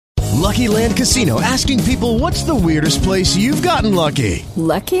Lucky Land Casino, asking people, what's the weirdest place you've gotten lucky?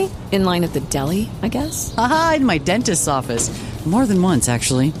 Lucky? In line at the deli, I guess? Aha, in my dentist's office. More than once,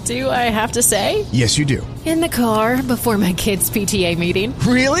 actually. Do I have to say? Yes, you do. In the car before my kids' PTA meeting.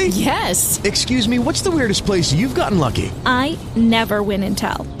 Really? Yes. Excuse me, what's the weirdest place you've gotten lucky? I never win and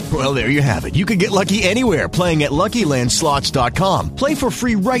tell. Well, there you have it. You can get lucky anywhere, playing at LuckyLandSlots.com. Play for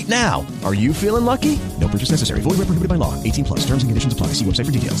free right now. Are you feeling lucky? No purchase necessary. Void where prohibited by law. 18 plus. Terms and conditions apply. See website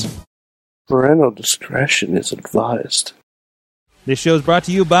for details. Parental discretion is advised. This show is brought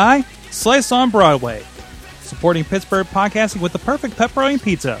to you by Slice on Broadway. Supporting Pittsburgh podcasting with the perfect pepperoni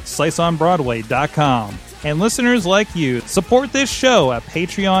pizza. SliceOnBroadway.com. And listeners like you, support this show at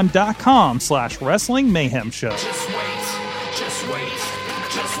Patreon.com/Wrestling Mayhem Show. Just wait, just wait,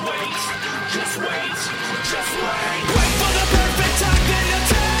 just wait, just wait, just wait. Wait for the perfect time, then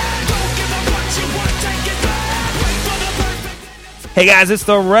attack. Don't give up what you want, take it back. Wait for the perfect. Hey guys, it's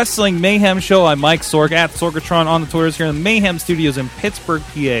the Wrestling Mayhem Show. I'm Mike Sorg at Sorgatron on the Twitters here in the Mayhem Studios in Pittsburgh,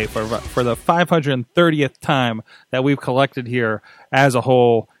 PA for the 530th time that we've collected here as a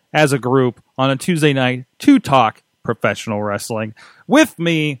whole, as a group, on a Tuesday night to talk professional wrestling. With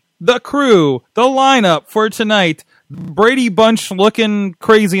me, the crew, the lineup for tonight, Brady Bunch looking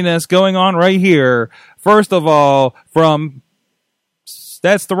craziness going on right here. First of all,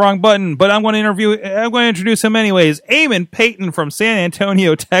 that's the wrong button, but I'm going to introduce him anyways. Eamon Payton from San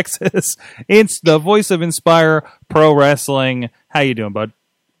Antonio, Texas. It's the voice of Inspire Pro Wrestling. How you doing, bud?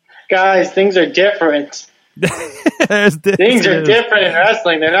 Guys, things are different. Things are different in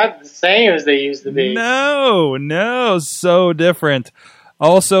wrestling. They're not the same as they used to be. No, so different.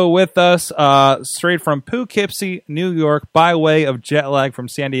 Also with us, straight from Poughkeepsie, New York, by way of jet lag from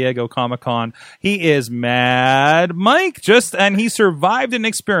San Diego Comic-Con, he is Mad Mike. And he survived an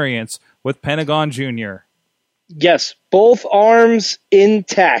experience with Pentagon Jr. Yes, both arms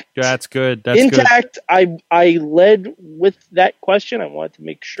intact. That's good. Intact. I led with that question. I wanted to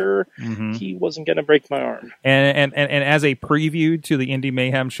make sure he wasn't going to break my arm. And as a preview to the Indie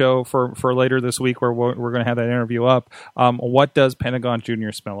Mayhem show for later this week, where we're going to have that interview up, what does Pentagon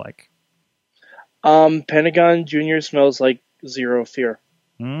Jr. smell like? Pentagon Jr. smells like Zero Fear.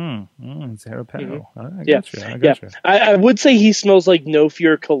 Zero Peno. I got you. I would say he smells like No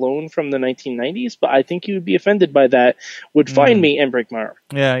Fear cologne from the 1990s, but I think you would be offended by that, would find me and break my arm.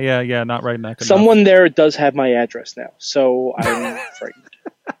 Yeah, not right now. Someone there does have my address now, so I'm frightened.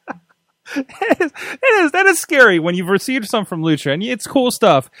 That is scary when you've received some from Lucha, and it's cool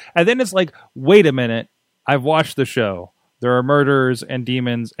stuff, and then it's like, wait a minute, I've watched the show. There are murders and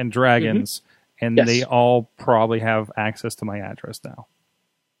demons and dragons, and they all probably have access to my address now.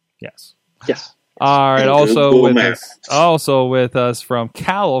 Yes. All right. Also with us from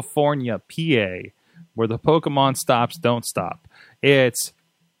California, PA, where the Pokemon stops don't stop. It's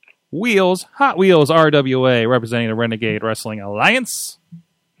Wheels, Hot Wheels RWA, representing the Renegade Wrestling Alliance.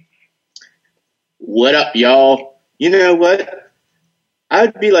 What up, y'all? You know what?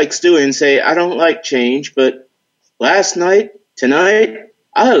 I'd be like Stu and say I don't like change, but tonight,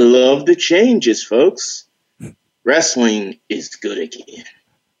 I love the changes, folks. Wrestling is good again.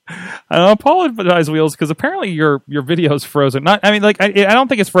 I apologize, Wheels, because apparently your video is frozen. I don't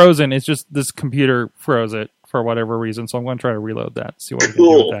think it's frozen. It's just this computer froze it for whatever reason. So I'm going to try to reload that. See what we can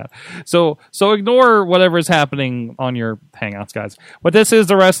do with that. So ignore whatever is happening on your Hangouts, guys. But this is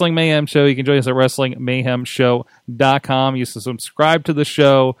the Wrestling Mayhem Show. You can join us at WrestlingMayhemShow.com. You can subscribe to the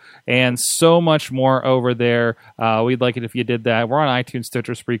show and so much more over there. We'd like it if you did that. We're on iTunes,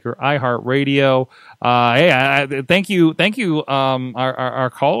 Stitcher, Spreaker, iHeartRadio. Thank you, our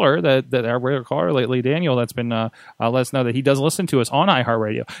caller, that our regular caller lately, Daniel, that's been let us know that he does listen to us on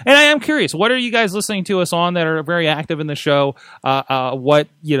iHeartRadio. And I am curious, what are you guys listening to us on that are very active in the show? What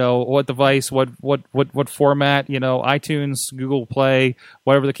device, what format? iTunes, Google Play,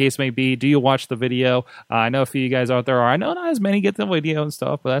 whatever the case may be. Do you watch the video? I know a few of you guys out there are. I know not as many get the video and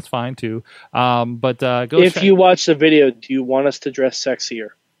stuff, but that's fine too. If you watch the video, do you want us to dress sexier?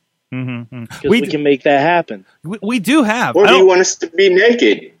 Because we can make that happen. We do have. Or do you want us to be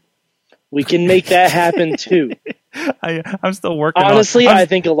naked? We can make that happen too. I'm still working. Honestly, I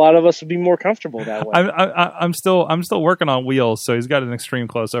think a lot of us would be more comfortable that way. I'm still working on Wheels, so he's got an extreme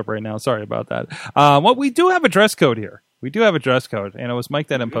close up right now. Sorry about that. We do have a dress code here. We do have a dress code, and it was Mike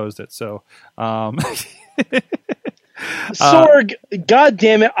that imposed it. So, Sorg, God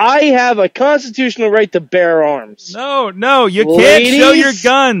damn it! I have a constitutional right to bear arms. No, you can't show your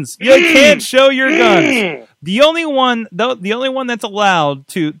guns. You can't show your guns. The only one that's allowed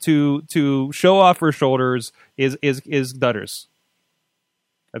to show off her shoulders is Dutters.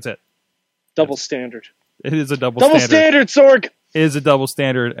 That's it. Double standard. It is a double standard, Sorg. is a double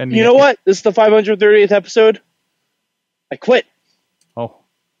standard. And you know what? This is the 530th episode. I quit. Oh.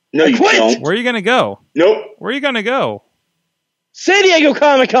 No, you don't. Where are you going to go? Nope. Where are you going to go? San Diego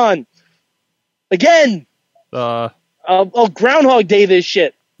Comic-Con. Again. I'll Groundhog Day this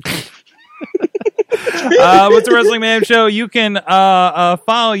shit. What's the Wrestling Mayhem Show? You can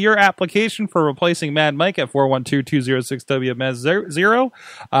file your application for replacing Mad Mike at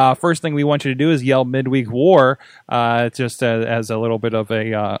 412-206-WMS0. First thing we want you to do is yell Midweek War, just as a little bit of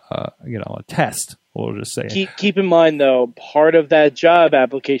a test. We'll just say. Keep in mind, though, part of that job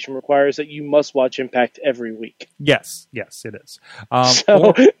application requires that you must watch Impact every week. Yes, it is.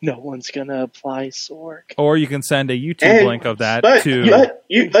 No one's gonna apply Sorg. Or you can send a YouTube link of that to.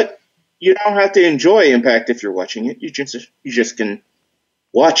 But you don't have to enjoy Impact if you're watching it. You just can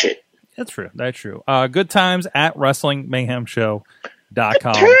watch it. That's true. Good times at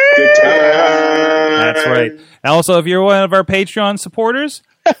WrestlingMayhemShow.com. Good time. That's right. And also, if you're one of our Patreon supporters,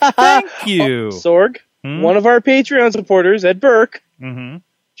 thank you. Sorg, one of our Patreon supporters, Ed Burke,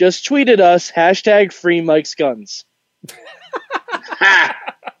 just tweeted us, #free Mike's Guns.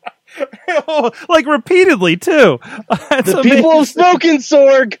 Like repeatedly, too. The people have spoken,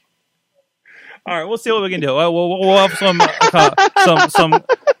 Sorg. All right, we'll see what we can do. We'll have some.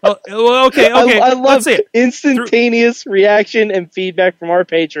 Okay. I love instantaneous reaction and feedback from our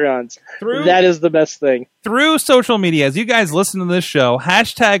Patreons. That is the best thing. Through social media, as you guys listen to this show,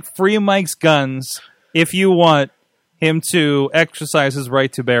 #free Mike's Guns if you want him to exercise his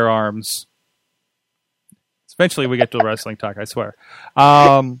right to bear arms. Eventually, we get to the wrestling talk, I swear.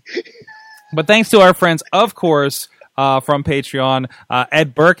 But thanks to our friends, of course, from Patreon,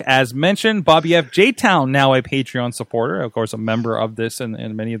 Ed Burke, as mentioned, Bobby F. J-Town, now a Patreon supporter, of course, a member of this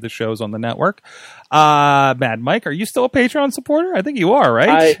and many of the shows on the network. Mad Mike, are you still a Patreon supporter? I think you are,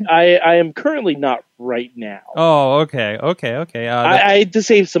 right? I am currently not right now. Oh, okay. I had to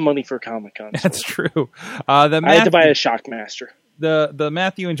save some money for Comic-Con. That's true. I had to buy a Shockmaster. The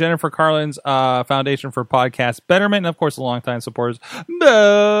Matthew and Jennifer Carlin's Foundation for Podcast Betterment, and of course, the longtime supporters,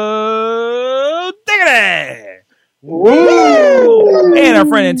 Bo Diggity! Woo! And our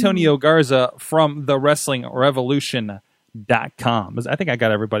friend Antonio Garza from TheWrestlingRevolution.com. I think I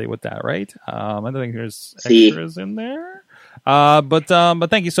got everybody with that, right? I think there's extras in there. But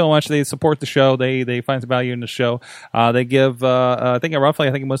thank you so much. They support the show. They find some value in the show. They give, I think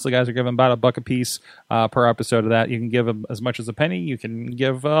most of the guys are giving about $1 a piece per episode of that. You can give as much as a penny. You can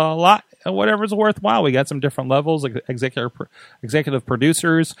give a lot, whatever's worthwhile. We got some different levels, like executive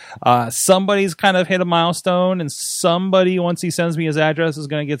producers. Somebody's kind of hit a milestone, and somebody, once he sends me his address, is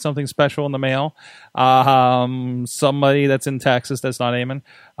going to get something special in the mail. Somebody that's in Texas that's not Eamon.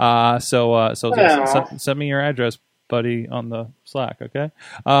 So send me your address, buddy, on the Slack, okay?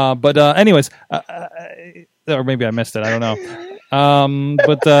 Anyways, or maybe I missed it. I don't know.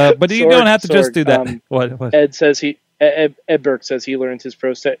 But you don't have to just do that. What? Ed Burke says he learned his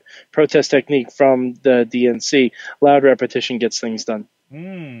protest technique from the DNC. Loud repetition gets things done.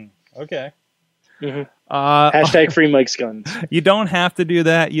 Okay. Free Mike's Guns. You don't have to do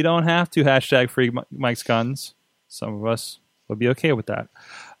that. You don't have to free Mike's Guns. Some of us would be okay with that.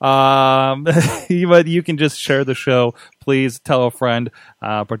 But you can just share the show. Please tell a friend,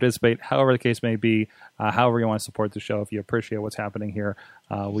 participate, however the case may be, however you want to support the show. If you appreciate what's happening here,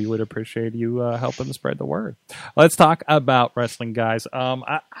 we would appreciate you helping to spread the word. Let's talk about wrestling, guys.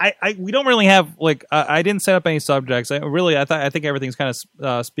 We don't really have I didn't set up any subjects. I think everything's kind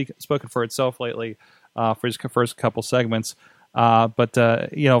of spoken for itself lately for his first couple segments. But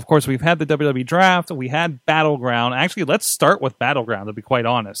of course, we've had the WWE draft. We had Battleground. Actually, let's start with Battleground, to be quite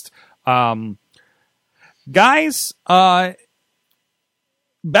honest. Guys,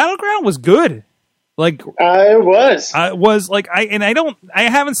 Battleground was good. It was. I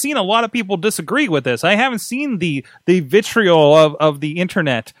haven't seen a lot of people disagree with this. I haven't seen the vitriol of the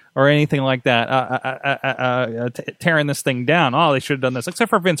internet or anything like that tearing this thing down. Oh, they should have done this, except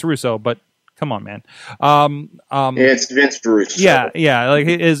for Vince Russo, but come on, man. It's Vince Russo. Yeah. Like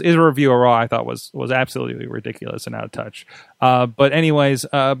his review of Raw, I thought was absolutely ridiculous and out of touch. But anyways,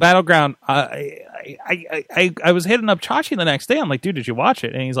 Battleground. I was hitting up Chachi the next day. I'm like, dude, did you watch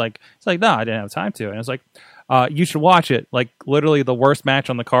it? And he's like, no, I didn't have time to. And I was like, you should watch it. Like, literally, the worst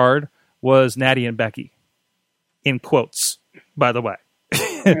match on the card was Natty and Becky, in quotes, by the way.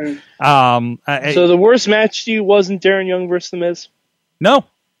 So the worst match to you wasn't Darren Young versus The Miz? No.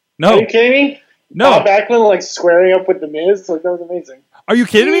 Are you kidding me? No. Bob Backlund squaring up with The Miz, that was amazing. Are you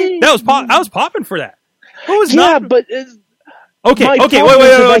kidding me? I was popping for that. Who was not? But okay. Wait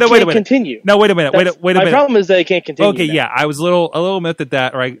a minute. Continue. No, wait a minute. Wait a minute. My problem is that I can't continue. Okay, yeah, I was a little miffed at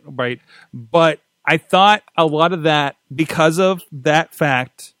that, right? But I thought a lot of that, because of that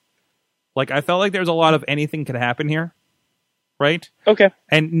fact, like, I felt like there was a lot of anything could happen here, right? Okay.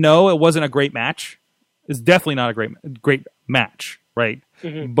 And no, it wasn't a great match. It's definitely not a great match, right?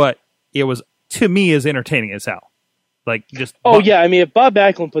 Mm-hmm. But it was, to me, as entertaining as hell. Like, just... yeah, I mean, if Bob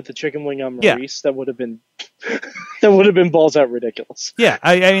Backlund put the chicken wing on Maurice, that would have been... that would have been balls out ridiculous. Yeah,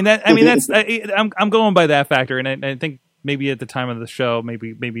 I mean, that's... I'm going by that factor, and I think maybe at the time of the show,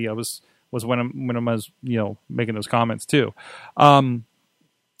 maybe I was when I was, making those comments too.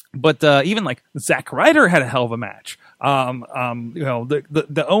 But even like Zack Ryder had a hell of a match.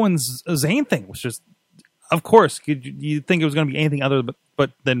 The Owens Zayn thing was just, of course, you think it was going to be anything other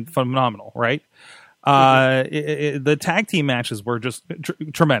but than phenomenal, right? The tag team matches were just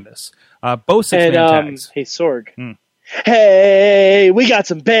tremendous. Both 6-man tags. Hey, Sorg. Hey, we got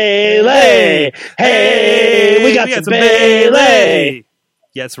some Bayley. Hey, we got some Bayley.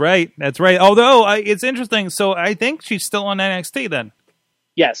 That's right. Although it's interesting. So I think she's still on NXT then.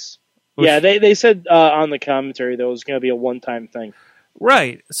 Yes. Yeah, they said on the commentary that it was going to be a one-time thing.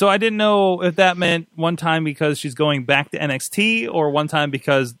 Right. So I didn't know if that meant one time because she's going back to NXT or one time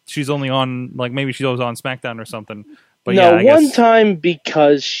because she's only on, like, maybe she was on SmackDown or something. But no, yeah, one time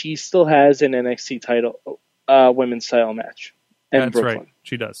because she still has an NXT title, women's title match. In That's Brooklyn. right.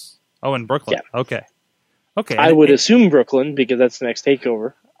 She does. Oh, in Brooklyn. Yeah. Okay. I would assume Brooklyn because that's the next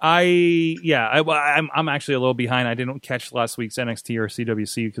takeover. I'm actually a little behind. I didn't catch last week's NXT or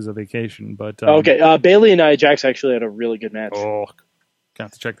CWC because of vacation. But okay, Bayley and Nia Jax actually had a really good match. Oh,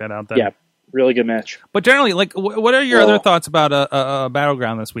 have to check that out then. Yeah, really good match. But generally, like, what are your other thoughts about a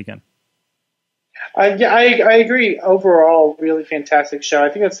Battleground this weekend? I agree. Overall, really fantastic show. I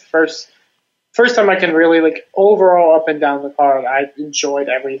think it's the first time I can really, like, overall up and down the card, I enjoyed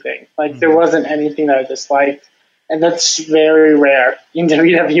everything. Like, there wasn't anything that I disliked. And that's very rare in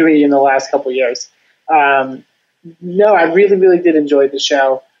WWE in the last couple of years. No, I really, really did enjoy the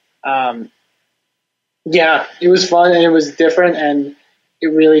show. Yeah, it was fun and it was different, and it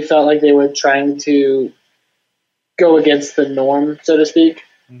really felt like they were trying to go against the norm, so to speak.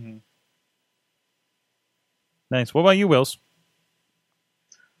 Mm-hmm. Nice. What about you, Wills?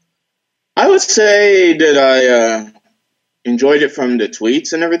 I would say that I enjoyed it from the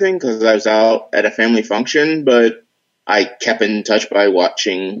tweets and everything because I was out at a family function, but I kept in touch by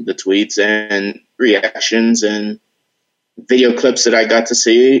watching the tweets and reactions and video clips that I got to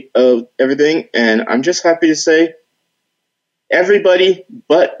see of everything. And I'm just happy to say everybody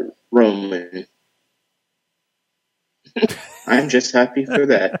but Roman. I'm just happy for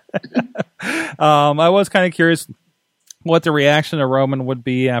that. I was kind of curious what the reaction to Roman would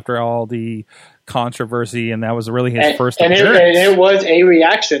be after all the controversy, and that was really his first appearance. It was a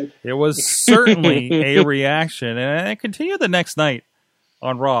reaction. It was certainly a reaction, and it continued the next night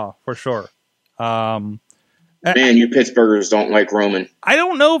on Raw for sure. Man, you Pittsburghers don't like Roman. I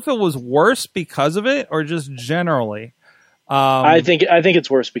don't know if it was worse because of it or just generally. I think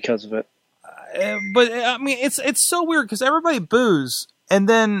it's worse because of it. But I mean, it's so weird because everybody boos,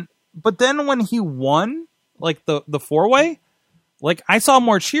 but then when he won, like the 4-way, like I saw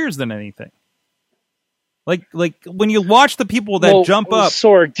more cheers than anything. Like when you watch the people that jump up.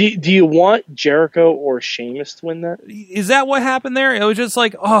 Sorg, do you want Jericho or Sheamus to win that? Is that what happened there? It was just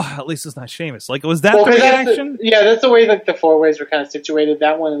like, oh, at least it's not Sheamus. Like, was that the reaction? That's the way that the 4-ways were kind of situated.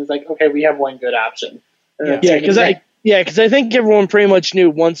 That one was like, okay, we have one good option. Yeah, because I think everyone pretty much knew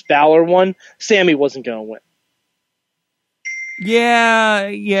once Balor won, Sammy wasn't going to win. Yeah.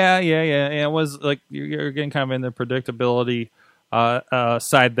 It was like you're getting kind of in the predictability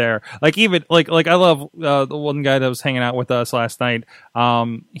side there. Like even like I love the one guy that was hanging out with us last night.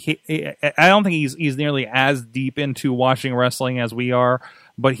 He I don't think he's nearly as deep into watching wrestling as we are,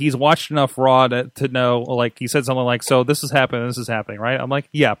 but he's watched enough Raw to know. Like he said something like, "So this is happening, right?" I'm like,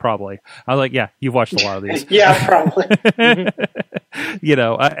 "Yeah, probably." I was like, "Yeah, you've watched a lot of these." Yeah, probably.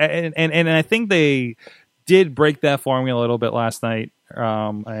 And I think they did break that formula a little bit last night.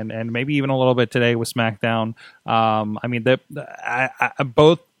 And maybe even a little bit today with SmackDown. I mean,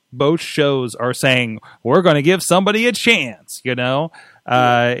 both shows are saying we're going to give somebody a chance, and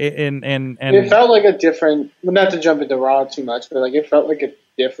it felt like a different. Not to jump into Raw too much, but like it felt like a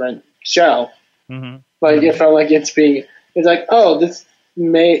different show. Mm-hmm. Like it felt like it's like, oh, this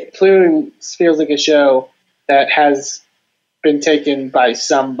clearly feels like a show that has been taken by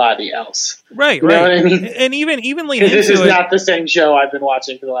somebody else. Right. You know what I mean? And even leading into this is it, not the same show I've been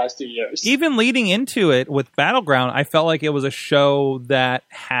watching for the last 2 years. Even leading into it with Battleground, I felt like it was a show that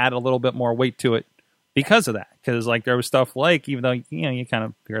had a little bit more weight to it because of that. Because like there was stuff like, even though you kind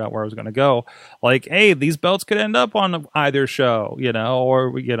of figured out where I was going to go, like, hey, these belts could end up on either show,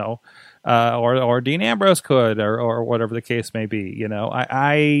 or or Dean Ambrose could, or whatever the case may be. You know,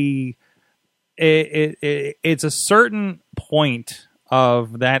 it's a certain point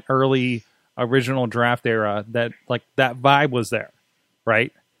of that early original draft era that like that vibe was there,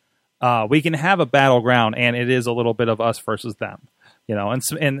 right? We can have a battleground, and it is a little bit of us versus them, you know.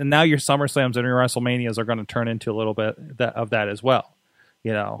 And now your SummerSlams and your WrestleManias are going to turn into a little bit of that as well.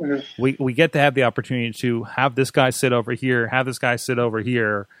 You know, we get to have the opportunity to have this guy sit over here, have this guy sit over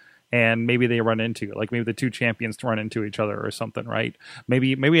here, and maybe they run into, like, maybe the two champions run into each other or something, right?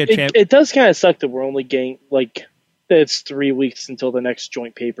 Maybe a champ. It does kind of suck that we're only getting like it's 3 weeks until the next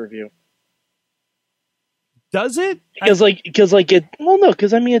joint pay-per-view. Does it? Because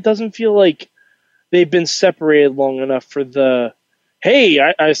I mean, it doesn't feel like they've been separated long enough for the, hey,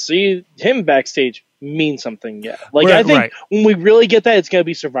 I see him backstage mean something yet. Like, right, I think when we really get that, it's going to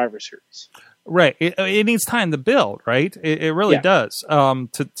be Survivor Series. Right. It needs time to build, right? It really does.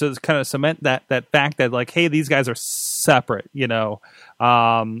 To kind of cement that fact that, like, hey, these guys are separate, you know,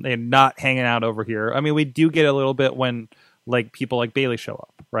 and not hanging out over here. I mean, we do get a little bit when, like, people like Bayley show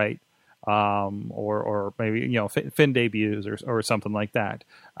up, right? Or maybe, you know, Finn debuts or something like that.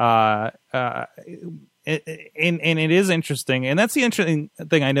 And it is interesting, and that's the interesting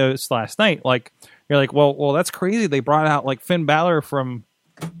thing I noticed last night. Like, you're like, well, that's crazy. They brought out like Finn Balor from.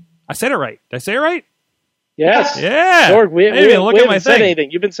 I said it right. Did I say it right? Yes. Yeah. Sorg, we haven't said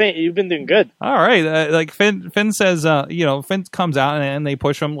anything. You've been doing good. All right. Like Finn says, you know, Finn comes out and they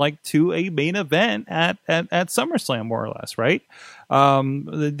push him like to a main event at SummerSlam, more or less, right?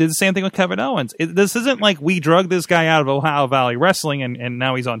 They did the same thing with Kevin Owens. This isn't like we drug this guy out of Ohio Valley Wrestling and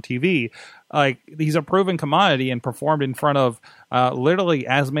now he's on TV. Like, he's a proven commodity and performed in front of literally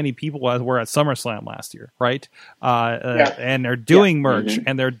as many people as were at SummerSlam last year, right? And they're doing merch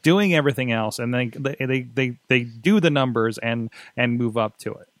and they're doing everything else, and they do the numbers and move up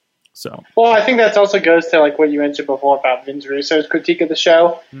to it. So, well, I think that also goes to like what you mentioned before about Vince Russo's critique of the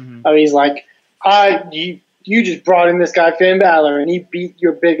show. He's like, you just brought in this guy Finn Balor and he beat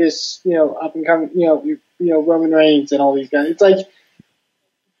your biggest, you know, up and coming, you know Roman Reigns and all these guys. It's like,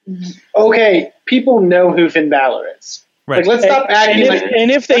 okay, people know who Finn Balor is. Right. Like, let's stop acting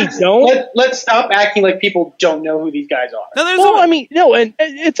and if they don't, let's stop acting like people don't know who these guys are. And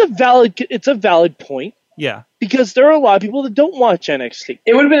it's a valid point. Yeah, because there are a lot of people that don't watch NXT.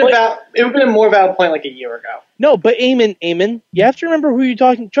 It would have been a more valid point like a year ago. No, but Eamon, you have to remember who you're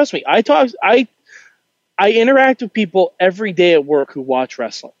talking. Trust me, I interact with people every day at work who watch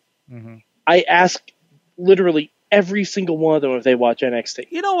wrestling. I ask literally every single one of them if they watch NXT.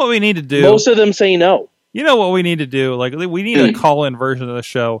 You know what we need to do? Most of them say no. You know what we need to do? Like, we need a call-in version of the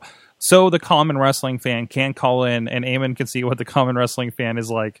show so the common wrestling fan can call in and Eamon can see what the common wrestling fan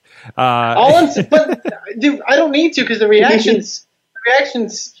is like. But dude, I don't need to, because the reactions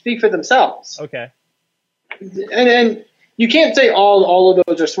speak for themselves. Okay. And you can't say all of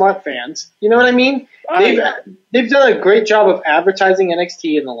those are smart fans. You know what I mean? They've done a great job of advertising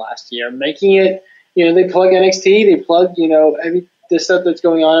NXT in the last year, making it. You know, they plug NXT, they plug, you know, the stuff that's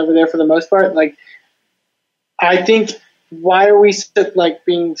going on over there for the most part. Like, I think, why are we like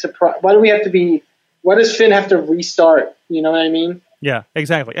being surprised? Why does Finn have to restart? You know what I mean? Yeah,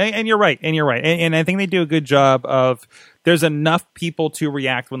 exactly. And you're right. And I think they do a good job of, there's enough people to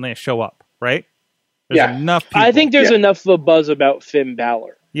react when they show up, right? There's enough people. I think there's enough of a buzz about Finn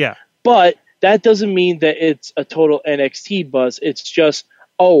Balor. Yeah. But that doesn't mean that it's a total NXT buzz. It's just,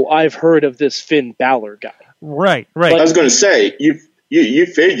 oh, I've heard of this Finn Balor guy. Right. I was going to say, you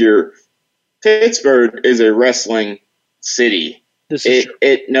figure Pittsburgh is a wrestling city.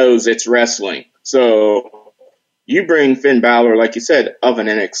 It knows it's wrestling. So you bring Finn Balor, like you said, of an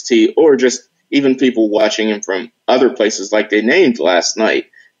NXT, or just even people watching him from other places like they named last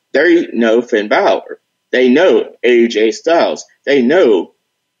night. They know Finn Balor. They know AJ Styles. They know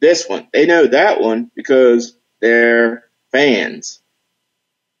this one. They know that one because they're fans.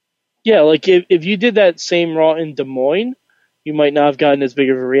 Yeah, like if you did that same Raw in Des Moines, you might not have gotten as big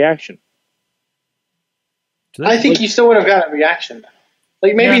of a reaction. I think you still would have gotten a reaction.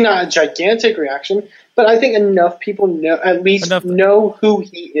 Like, maybe not a gigantic reaction, but I think enough people know who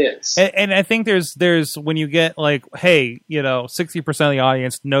he is. And I think there's when you get like, hey, you know, 60% of the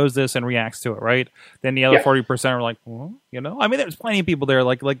audience knows this and reacts to it, right? Then the other 40% are like, well, you know, I mean, there's plenty of people there,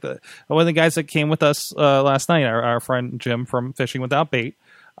 like one of the guys that came with us last night, our friend Jim from Fishing Without Bait.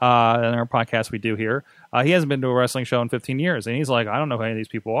 In our podcast we do here, he hasn't been to a wrestling show in 15 years, and he's like, I don't know who any of these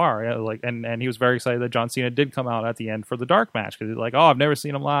people are. And he was very excited that John Cena did come out at the end for the dark match because he's like, oh, I've never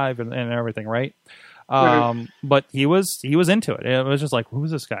seen him live and everything, right? But he was into it. It was just like,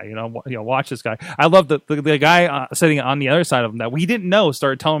 who's this guy? Watch this guy. I love the guy sitting on the other side of him that we didn't know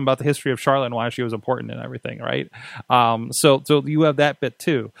started telling him about the history of Charlotte and why she was important and everything, right? So you have that bit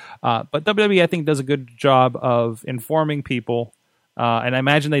too. But WWE, I think, does a good job of informing people, and I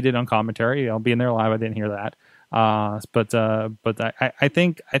imagine they did on commentary. Being there live, I didn't hear that. But I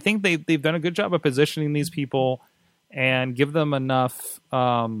think they've done a good job of positioning these people and give them enough.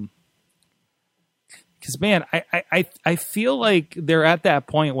 Because man, I feel like they're at that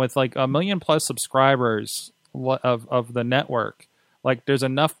point with like 1 million plus subscribers of the network. Like there's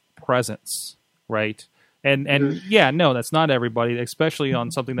enough presence, right? And yeah, no, that's not everybody, especially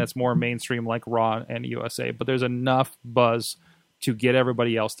on something that's more mainstream like Raw and USA. But there's enough buzz to get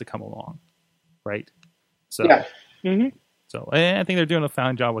everybody else to come along, right? So, so I think they're doing a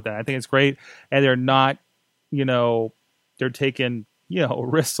fine job with that. I think it's great, and they're not, they're taking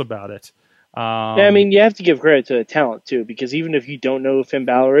risks about it. I mean, you have to give credit to the talent too, because even if you don't know who Finn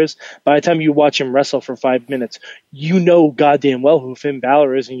Balor is, by the time you watch him wrestle for 5 minutes, you know goddamn well who Finn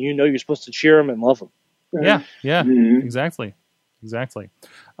Balor is, and you're supposed to cheer him and love him. Yeah, exactly.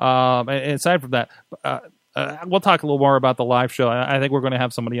 And aside from that, we'll talk a little more about the live show. I think we're going to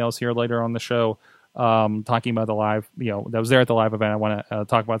have somebody else here later on the show talking about the live, that was there at the live event. I want to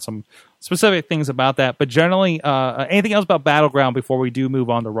talk about some specific things about that. But generally, anything else about Battleground before we do move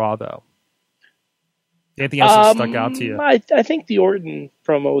on to Raw, though? Anything else that stuck out to you? I think the Orton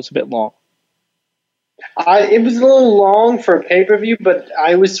promo was a bit long. It was a little long for a pay-per-view, but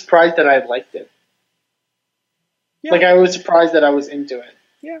I was surprised that I liked it. Yeah. Like, I was surprised that I was into it.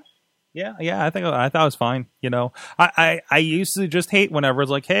 Yeah. I thought it was fine. I used to just hate whenever it's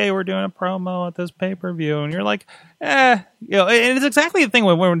like, hey, we're doing a promo at this pay-per-view, and you're like, and it's exactly the thing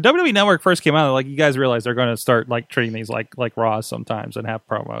when WWE Network first came out. Like, you guys realize they're going to start like treating these like Raw sometimes, and have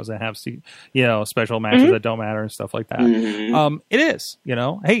promos and have special matches that don't matter and stuff like that. It is,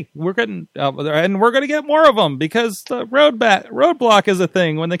 hey, we're getting and we're going to get more of them because the Roadblock is a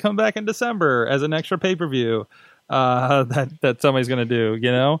thing when they come back in December as an extra pay-per-view. That somebody's going to do,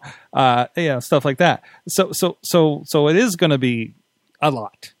 stuff like that. So it is going to be a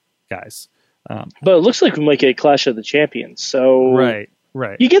lot, guys. But it looks like we might get a Clash of the Champions. So right.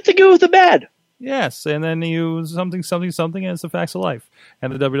 You get to go with the bad. Yes, and then you something, and it's the facts of life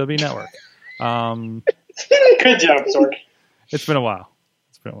and the WWE Network. Good job, Sork. It's been a while.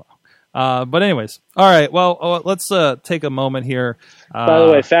 But anyways, all right. Well, let's take a moment here. By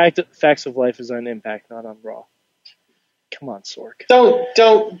the way, facts of life is on Impact, not on Raw. Come on, Sork.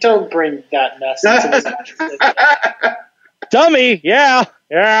 Don't bring that mess into this match. Dummy, yeah.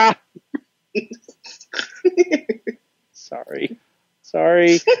 Sorry.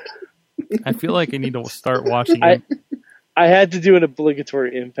 I feel like I need to start watching it. I had to do an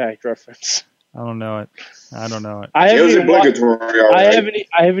obligatory Impact reference. I don't know it. It was obligatory.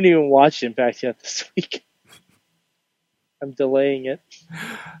 I haven't even watched Impact yet this week. I'm delaying it.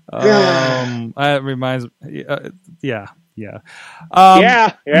 That reminds me. Yeah.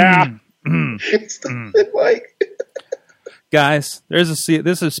 Guys, this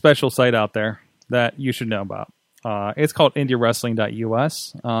is a special site out there that you should know about. It's called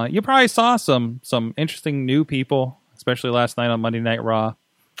IndieWrestling.us. You probably saw some interesting new people, especially last night on Monday Night Raw.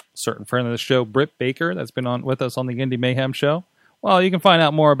 Certain friend of the show, Britt Baker, that's been on with us on the Indie Mayhem show. Well, you can find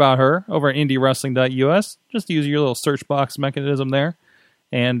out more about her over at IndieWrestling.us. Just use your little search box mechanism there.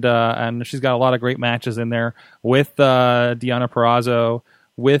 And she's got a lot of great matches in there with Deonna Purrazzo,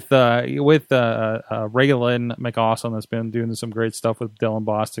 with Raylan McAwesome, that's been doing some great stuff with Dylan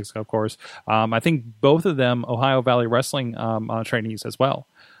Bostic, of course. I think both of them Ohio Valley Wrestling trainees as well.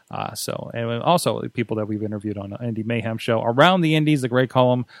 And also people that we've interviewed on the Indie Mayhem show around the Indies, the great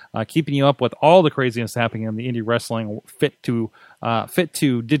column, keeping you up with all the craziness happening in the indie wrestling, fit to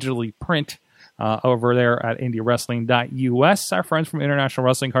digitally print. Over there at IndieWrestling.us, our friends from International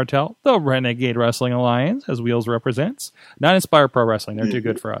Wrestling Cartel, the Renegade Wrestling Alliance, as Wheels represents, Not Inspired Pro Wrestling. They're too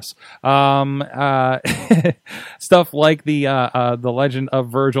good for us. Stuff like the Legend of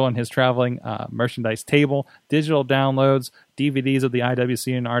Virgil and his traveling merchandise table, digital downloads, DVDs of the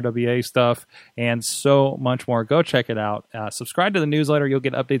IWC and RWA stuff, and so much more. Go check it out. Subscribe to the newsletter. You'll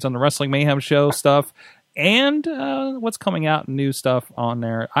get updates on the Wrestling Mayhem show stuff. And what's coming out, new stuff on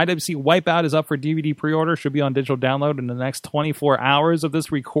there. IWC Wipeout is up for DVD pre-order. Should be on digital download in the next 24 hours of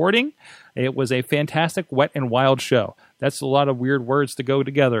this recording. It was a fantastic, wet and wild show. That's a lot of weird words to go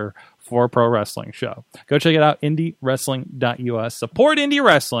together for a pro wrestling show. Go check it out, IndieWrestling.us. Support indie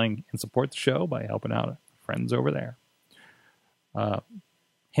wrestling and support the show by helping out friends over there.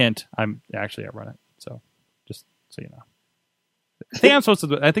 Hint, I run it. So just so you know. I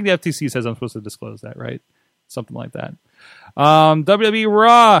think the FTC says I'm supposed to disclose that, right? Something like that. WWE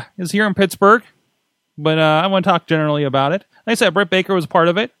Raw is here in Pittsburgh, but I want to talk generally about it. Like I said, Britt Baker was part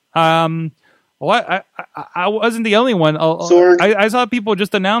of it. I wasn't the only one. I saw people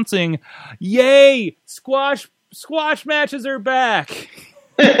just announcing, "Yay! Squash matches are back."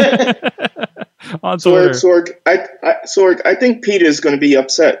 On Sorg, I think Pete is going to be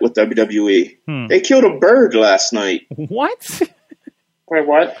upset with WWE. They killed a bird last night. What? Wait,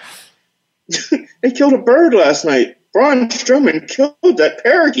 what? They killed a bird last night. Braun Strowman killed that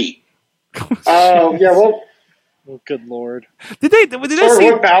parakeet. Oh, yeah, well... Oh, good Lord. Did they see...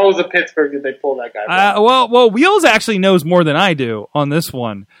 What bowels of Pittsburgh did they pull that guy from? Well, Wheels actually knows more than I do on this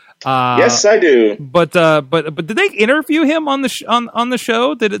one. Yes, I do. But did they interview him on the on the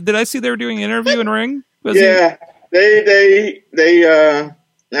show? Did I see they were doing an interview in ring? They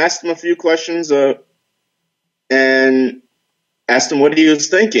asked him a few questions and asked him what he was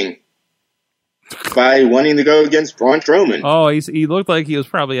thinking by wanting to go against Braun Strowman. Oh, he looked like he was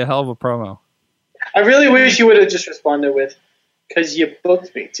probably a hell of a promo. I really wish you would have just responded with, "Because you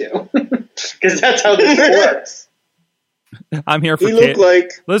booked me to," because that's how this works. I'm here for. He looked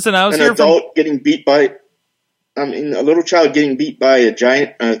like listen. I was an here adult getting beat by. I mean, a little child getting beat by a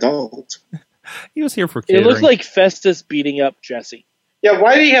giant adult. He was here for catering. It looked like Festus beating up Jesse. Yeah,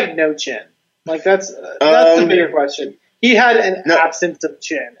 why did he have no chin? Like that's the bigger question. He had an absence of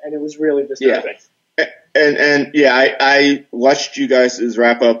chin, and it was really disturbing. Yeah. And I watched you guys'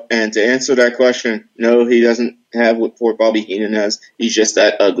 wrap up, and to answer that question, no, he doesn't have what poor Bobby Heenan has. He's just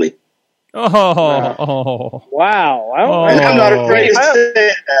that ugly. Oh. Wow. I'm not afraid to say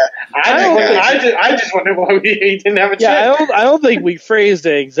that. I just wonder why he didn't have a chin. Yeah, I don't think we phrased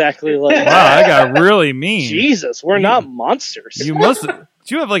it exactly like that. Wow, I got really mean. Jesus, we're not monsters. You must. Do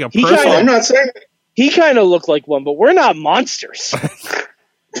you have like a personal? I'm not saying. He kind of looked like one, but we're not monsters.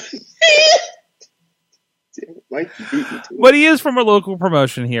 But he is from a local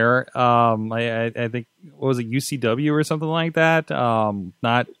promotion here. I think what was it, UCW or something like that.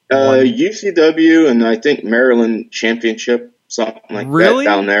 Not UCW, and I think Maryland Championship, something like that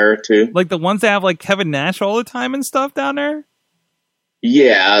down there too. Like the ones that have like Kevin Nash all the time and stuff down there.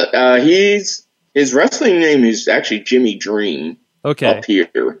 Yeah, his wrestling name is actually Jimmy Dream. Okay, up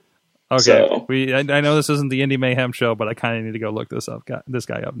here. Okay, so. I know this isn't the Indie Mayhem show, but I kind of need to go look this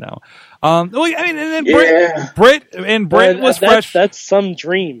guy up now. And then Britt was fresh. That's some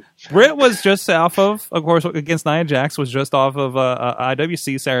dream. Britt was just off of course, against Nia Jax, was just off of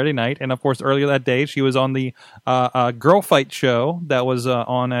IWC Saturday night, and of course earlier that day she was on the Girl Fight show that was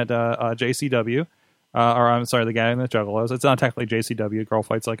on at JCW. Or I'm sorry, the Guy in the Juggalos. It's not technically JCW. Girl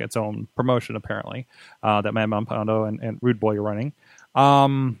Fight's like its own promotion apparently. That Madman Pondo and Rude Boy are running.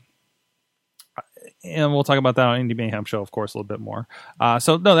 And we'll talk about that on Indie Mayhem show, of course, a little bit more.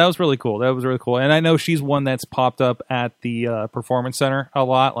 So that was really cool. That was really cool. And I know she's one that's popped up at the Performance Center a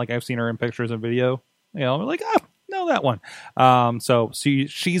lot. Like I've seen her in pictures and video. You know, I'm like, know that one. So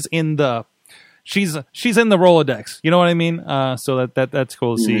she's in the Rolodex. You know what I mean? So that's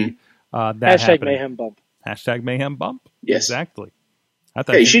cool to see. That Hashtag happening. Mayhem Bump. Hashtag Mayhem Bump. Yes, exactly.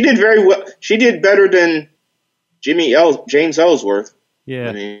 Hey, she did very well. She did better than James Ellsworth. Yeah,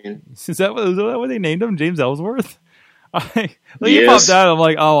 I mean, is that what they named him? James Ellsworth? He yes. popped out. I'm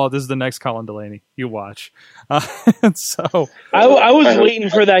like, oh, well, this is the next Colin Delaney. You watch. So I was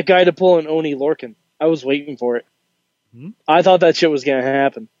waiting for that guy to pull an Oni Lorcan. I was waiting for it. I thought that shit was gonna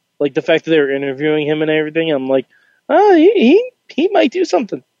happen. Like the fact that they were interviewing him and everything. I'm like, oh, he might do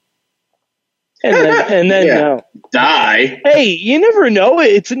something. And then no. Die. Hey, you never know.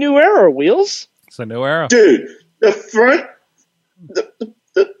 It's a new era, Wheels. It's a new era, dude. The front.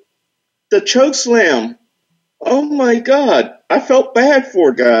 The choke slam. Oh my god! I felt bad for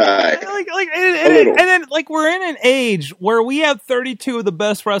a guy. And then we're in an age where we have 32 of the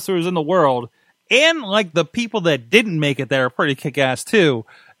best wrestlers in the world, and like the people that didn't make it there are pretty kick ass too.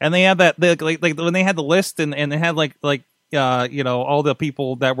 And they had that like when they had the list and they had all the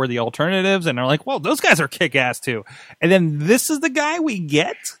people that were the alternatives, and they're like, well, those guys are kick ass too. And then this is the guy we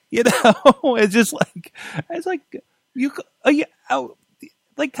get. You know, it's just like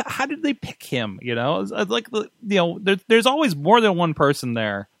like how did they pick him? You know, there's always more than one person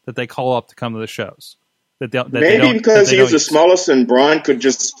there that they call up to come to the shows. Maybe because he was the smallest and Braun could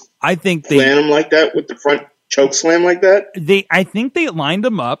just plan him like that with the front choke slam like that. I think they lined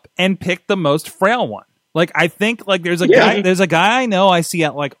him up and picked the most frail one. Like I think there's a guy I know I see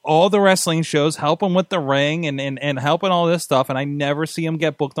at like all the wrestling shows helping with the ring and helping all this stuff, and I never see him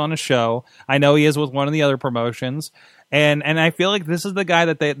get booked on a show. I know he is with one of the other promotions. And I feel like this is the guy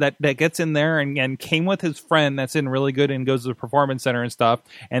that gets in there and came with his friend that's in really good and goes to the performance center and stuff.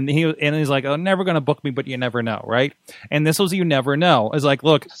 And he's like, oh, never going to book me, but you never know, right? And this was You Never Know. It's like,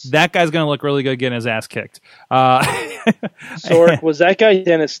 look, that guy's going to look really good getting his ass kicked. Sorg, was that guy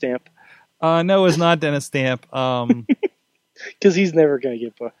Dennis Stamp? No, it's not Dennis Stamp. Because he's never going to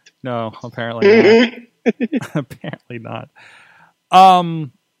get booked. No, apparently not. Apparently not.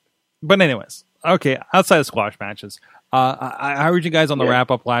 But anyways, okay. Outside of squash matches, I heard you guys on the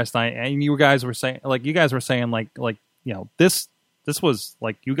wrap up last night, and you guys were saying this was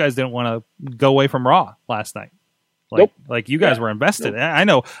like you guys didn't want to go away from Raw last night. Like you guys were invested.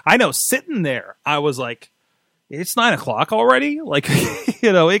 Nope. I know. Sitting there, I was like, it's 9:00 already. Like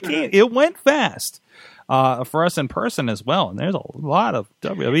it went fast. For us in person as well, and there's a lot of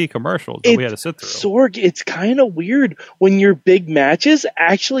WWE commercials that we had to sit through. Sorg, it's kind of weird when your big matches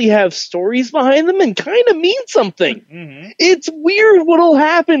actually have stories behind them and kind of mean something. Mm-hmm. It's weird what'll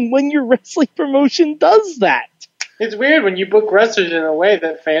happen when your wrestling promotion does that. It's weird when you book wrestlers in a way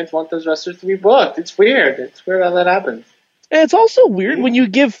that fans want those wrestlers to be booked. It's weird. It's weird how that happens. And it's also weird when you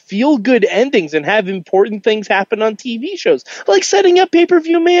give feel-good endings and have important things happen on TV shows, like setting up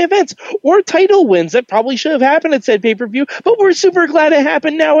pay-per-view main events or title wins that probably should have happened at said pay-per-view, but we're super glad it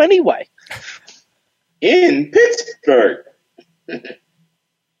happened now anyway. In Pittsburgh.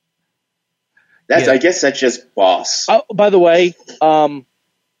 I guess that's just boss. Oh, by the way,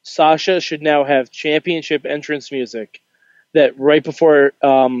 Sasha should now have championship entrance music. That right before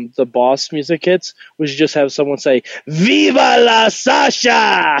the boss music hits, we should just have someone say, Viva la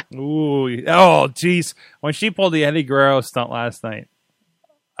Sasha! Ooh, oh, jeez. When she pulled the Eddie Guerrero stunt last night,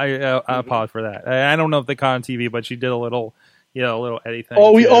 I paused for that. I don't know if they caught on TV, but she did a little Eddie thing.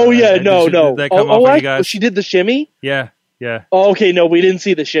 No. Did that come up for you guys? She did the shimmy? Yeah. Oh, okay, no, we didn't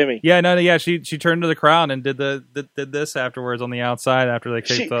see the shimmy. Yeah, she turned to the crowd and did did this afterwards on the outside after they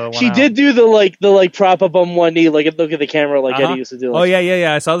kicked the one She out. did do the prop up on one knee, look at the camera like Eddie used to do. Oh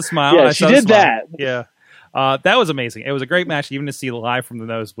yeah. I saw the smile. Yeah, she did that. Yeah. That was amazing. It was a great match, even to see live from the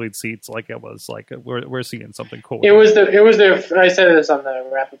nosebleed seats. Like it was like we're seeing something cool. It was I said this on the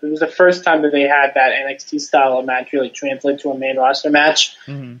wrap up. It was the first time that they had that NXT style of match really translate to a main roster match.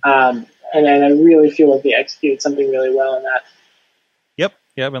 Mm-hmm. And I really feel like they executed something really well in that.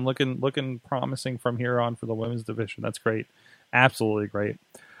 Yep, and looking promising from here on for the women's division. That's great, absolutely great.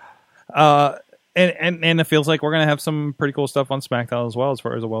 And it feels like we're gonna have some pretty cool stuff on SmackDown as well as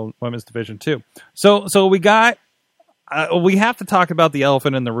far as the women's division too. So we got we have to talk about the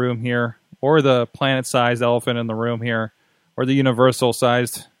elephant in the room here, or the planet-sized elephant in the room here, or the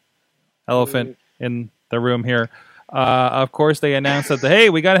universal-sized elephant in the room here. Of course, they announced that hey,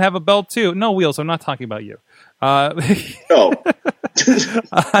 we got to have a belt too. No, Wheels, I'm not talking about you. No.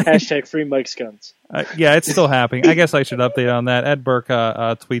 Hashtag free Mike's guns. Yeah, it's still happening. I guess I should update on that. Ed Burke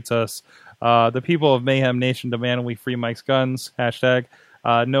tweets us, the people of Mayhem Nation demand we free Mike's guns. Hashtag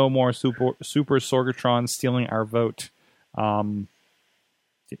no more super Sorgatron stealing our vote.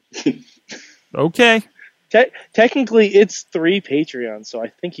 Okay. Technically, it's 3 Patreons, so I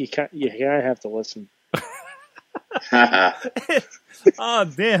think you kind of have to listen. Oh,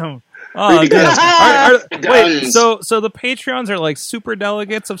 damn. Oh, goodness. Wait, so the Patreons are like super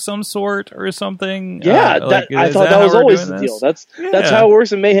delegates of some sort or something? Yeah, I thought that was always the deal. That's how it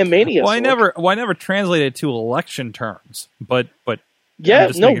works in Mayhem Mania. Well, I never translated it to election terms, but yeah, I'm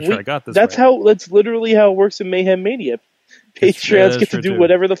just making sure I got this that's right. that's literally how it works in Mayhem Mania. Patreons get to do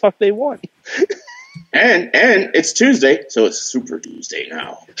whatever the fuck they want. And it's Tuesday, so it's Super Tuesday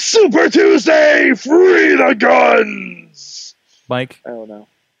now. Super Tuesday, free the guns. Mike, I don't know.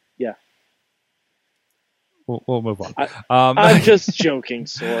 Yeah, we'll move on. I'm just joking,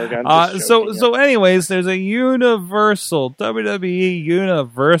 Sorg. I'm just joking, so anyways, there's a Universal WWE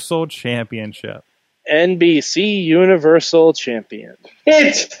Universal Championship. NBC Universal Champion.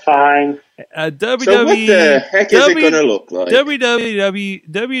 It's fine. WWE, so what the heck is it going to look like?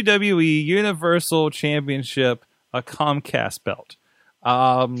 WWE Universal Championship, a Comcast belt.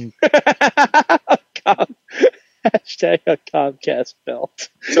 Hashtag a Comcast belt.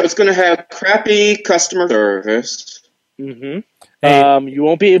 So it's going to have crappy customer service. Mm-hmm. Hey, you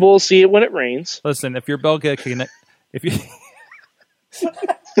won't be able to see it when it rains. Listen, if your belt gets if you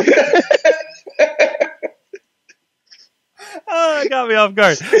oh, it got me off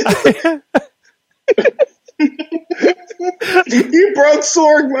guard. You broke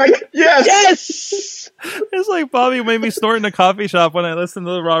Sorg, Mike. Yes. It's like Bobby made me snort in the coffee shop when I listened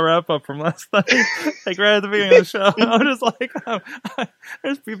to the Raw wrap-up from last night. Like right at the beginning of the show. I'm just like,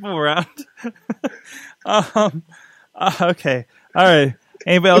 there's people around. Uh-huh. Okay. All right.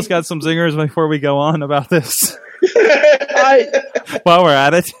 Anybody else got some zingers before we go on about this? While we're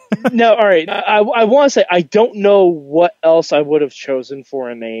at it. No, all right. I want to say I don't know what else I would have chosen for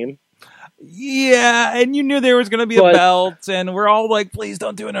a name. Yeah, and you knew there was going to be a belt, and we're all like, please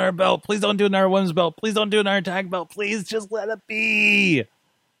don't do another belt. Please don't do another women's belt. Please don't do another tag belt. Please just let it be.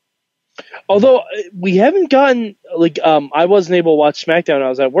 Although we haven't gotten, I wasn't able to watch SmackDown when I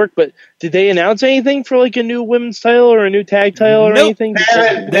was at work, but did they announce anything for, a new women's title or a new tag title or anything? They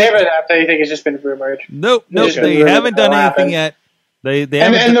haven't announced anything. It's just been rumored. Nope. They haven't done anything yet. They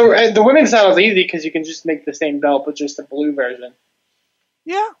and the women's title is easy because you can just make the same belt, but just a blue version.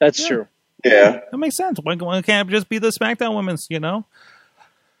 Yeah. That's true. Yeah, that makes sense. Why can't it just be the SmackDown women's?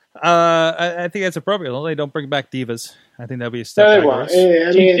 I think that's appropriate. They don't bring back divas. I think that'd be a step backwards.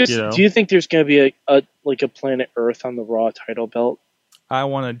 Do you think there's going to be a planet Earth on the Raw title belt? I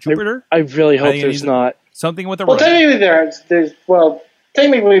want a Jupiter. I really hope there's not something with a. Well,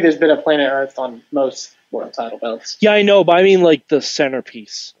 technically there's been a planet Earth on most world title belts. Yeah, I know, but I mean the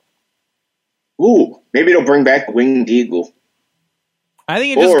centerpiece. Ooh, maybe they'll bring back the Winged Eagle. I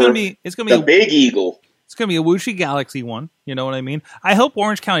think it's going to be the Big Eagle. It's going to be a Wuxi Galaxy one. You know what I mean? I hope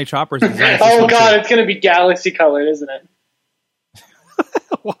Orange County Choppers design. Oh God, it's going to be galaxy colored, isn't it?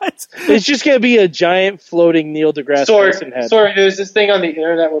 What? It's just going to be a giant floating Neil deGrasse Tyson head. Sorry, there's this thing on the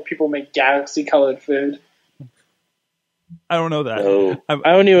internet where people make galaxy colored food. I don't know that. No.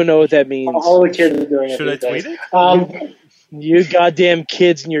 I don't even know what that means. All the kids are doing it. Should I tweet it? You goddamn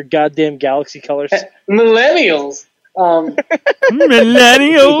kids and your goddamn galaxy colors. Millennials.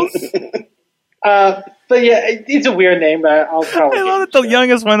 Millennials. But yeah, it's a weird name, but I'll probably. I love that the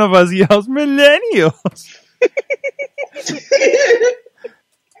youngest one of us yells millennials.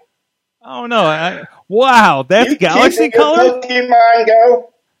 Oh no! Wow, that's galaxy color. Pokemon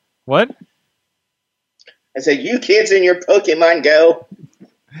Go. What? I said, you kids in your Pokemon Go.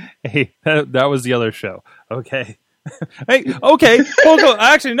 Hey, that was the other show. Okay. Hey, okay.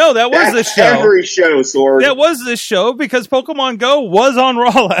 Actually, no, that was this show. Every show, Sword. That was this show because Pokemon Go was on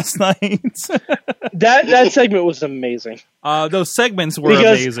Raw last night. that segment was amazing. Those segments were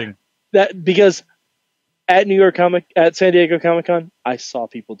amazing. Because at at San Diego Comic-Con, I saw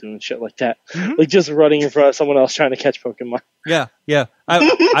people doing shit like that, just running in front of someone else trying to catch Pokemon. Yeah.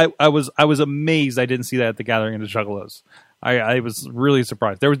 I was amazed I didn't see that at the Gathering of the Juggalos. I was really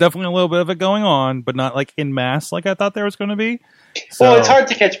surprised. There was definitely a little bit of it going on, but not in mass like I thought there was going to be. So, well, it's hard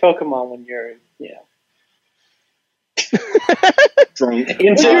to catch Pokemon when you're, drunk.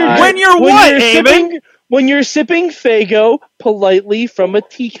 When you're Eamon? When you're sipping Faygo politely from a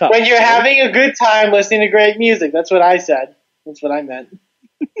teacup. When you're having a good time listening to great music. That's what I said. That's what I meant.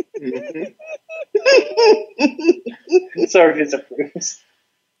 Sorry, disapproves.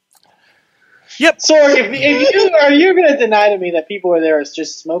 Yep. Sorry, if you're going to deny to me that people are there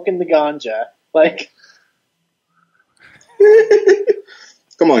just smoking the ganja,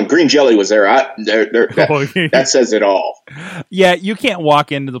 Come on, Green Jelly was there. That says it all. Yeah, you can't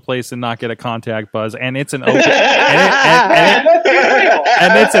walk into the place and not get a contact buzz, and it's an open and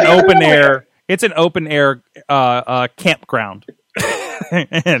it's an open air. It's an open air campground,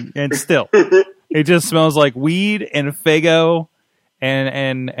 and still, it just smells like weed and Faygo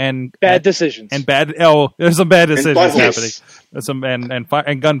and bad decisions and bad. Oh, there's some bad decisions happening. There's some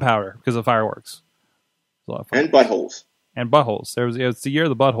and gunpowder because of fireworks. And buttholes. And buttholes. It's the year of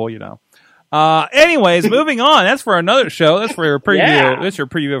the butthole, Anyways, moving on. That's for another show. That's for your preview. Yeah. That's your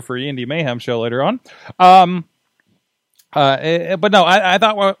preview for the Indie Mayhem show later on. But no, I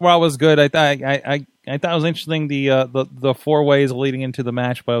thought Raw was good. I thought it was interesting the 4 ways leading into the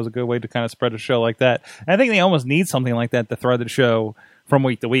match, but it was a good way to kind of spread a show like that. And I think they almost need something like that to thread the show from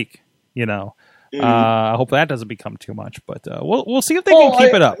week to week. I hope that doesn't become too much, but we'll see if they can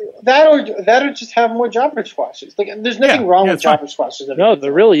keep it up. That or just have more jobber squashes. There's nothing wrong with jobber squashes. No,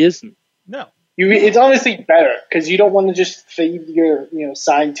 there really isn't. No, it's honestly better because you don't want to just feed your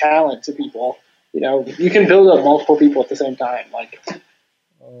side talent to people. You can build up multiple people at the same time.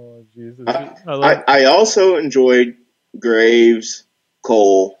 Oh Jesus! I also enjoyed Graves,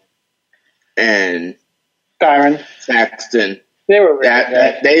 Cole, and Byron Saxton. They were really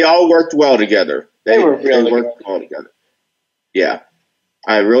good. They all worked well together. They worked well together. Yeah,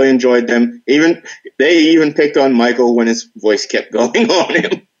 I really enjoyed them. They even picked on Michael when his voice kept going on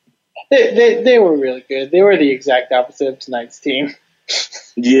him. They were really good. They were the exact opposite of tonight's team.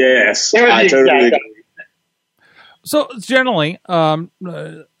 Yes, I totally agree. So generally, a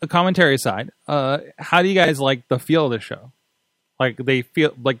commentary aside, how do you guys like the feel of the show? They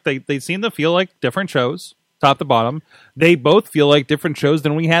feel like they seem to feel like different shows, top to bottom. They both feel like different shows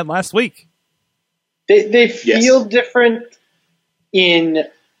than we had last week. They feel different in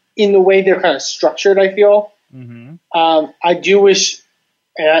the way they're kind of structured. I feel Mm-hmm. I do wish,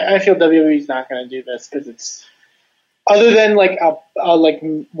 and I feel WWE's not going to do this because it's other than like a like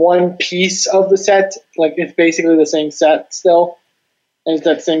one piece of the set, like it's basically the same set still. And it's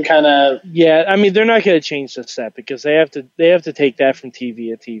that same kind of Yeah, I mean they're not going to change the set because they have to take that from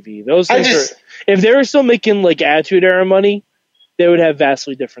TV to TV. Those things if they were still making like Attitude Era money, they would have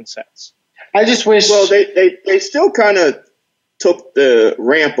vastly different sets. I just wish. Well, they still kind of took the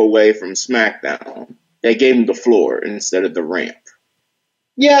ramp away from SmackDown. They gave them the floor instead of the ramp.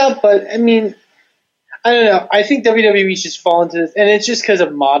 Yeah, but I mean, I don't know. I think WWE's just fallen into this, and it's just because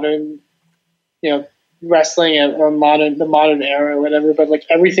of modern, wrestling or the modern era or whatever. But like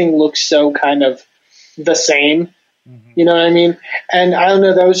everything looks so kind of the same. Mm-hmm. You know what I mean? And I don't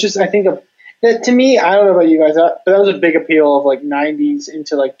know. That was just I think that to me. I don't know about you guys, but that was a big appeal of like '90s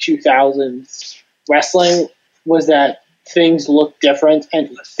into like 2000s wrestling was that things look different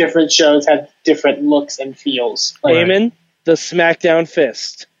and different shows have different looks and feels. Like, Heyman, the SmackDown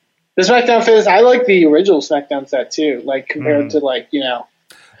Fist. The SmackDown Fist, I like the original SmackDown set too, like compared to like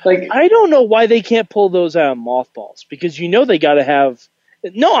I don't know why they can't pull those out of mothballs because they got to have.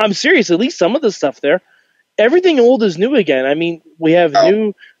 No, I'm serious. At least some of the stuff there. Everything old is new again. I mean, we have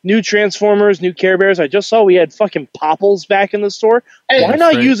new Transformers, new Care Bears. I just saw we had fucking Popples back in the store. And why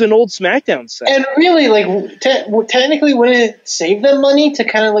not use an old SmackDown set? And really, like, technically, wouldn't it save them money to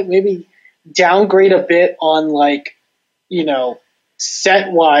kind of like maybe downgrade a bit on like,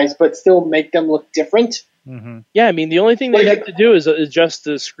 set wise, but still make them look different? Mm-hmm. Yeah, I mean, the only thing they have to do is adjust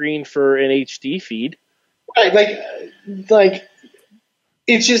the screen for an HD feed. Right, like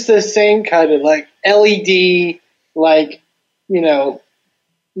it's just the same kind of like LED, like,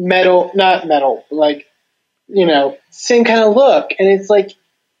 metal, not metal, like, same kind of look. And it's like,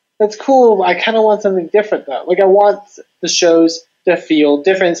 that's cool. I kind of want something different though. Like I want the shows to feel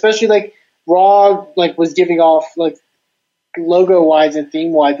different, especially like Raw, like was giving off like logo wise and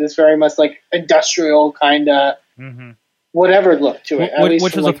theme wise, this very much like industrial kind of whatever look to it.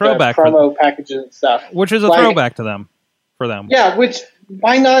 Which is a throwback. Promo packages and stuff. Which is a throwback to them. For them. Yeah,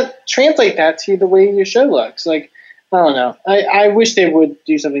 why not translate that to the way your show looks? Like, I don't know. I wish they would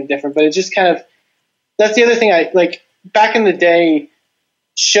do something different, but it just kind of, that's the other thing I, like, back in the day,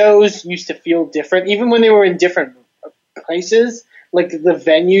 shows used to feel different, even when they were in different places, like the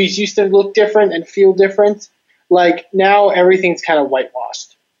venues used to look different and feel different. Like, now everything's kind of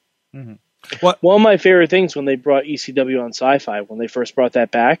whitewashed. Mm-hmm. One of my favorite things when they brought ECW on Sci-Fi, when they first brought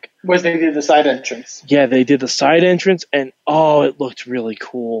that back, was they did the side entrance. Yeah, they did the side entrance, and it looked really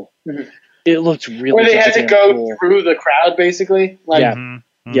cool. Mm-hmm. It looked really where they had to go through the crowd, basically. Like,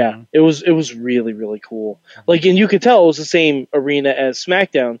 yeah, it was really, really cool. Like, and you could tell it was the same arena as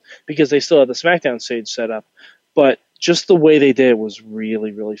SmackDown because they still had the SmackDown stage set up, but just the way they did it was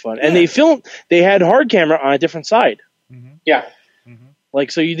really, really fun. And they had hard camera on a different side. Mm-hmm. Yeah. Like,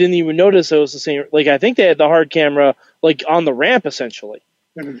 so you didn't even notice it was the same. Like, I think they had the hard camera, like, on the ramp, essentially.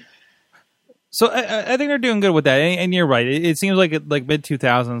 Mm-hmm. So I think they're doing good with that. And you're right. It seems like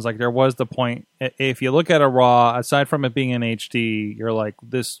mid-2000s, like, there was the point. If you look at a Raw, aside from it being in HD, you're like,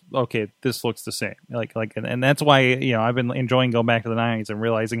 this looks the same. And that's why, I've been enjoying going back to the 90s and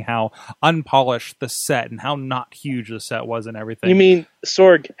realizing how unpolished the set and how not huge the set was and everything. You mean,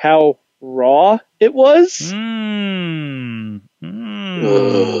 Sorg, how raw it was?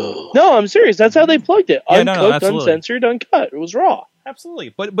 No, I'm serious. That's how they plugged it. Yeah, uncooked, uncensored, uncut. It was raw. Absolutely.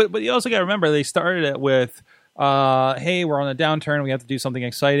 But you also got to remember they started it with, hey, we're on a downturn. We have to do something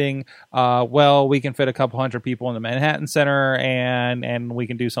exciting. We can fit a couple hundred people in the Manhattan Center and we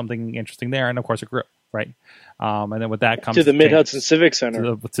can do something interesting there. And of course it grew, right? And then with that comes to the Mid-Hudson Civic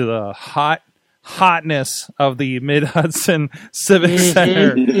Center. To the hotness of the Mid-Hudson Civic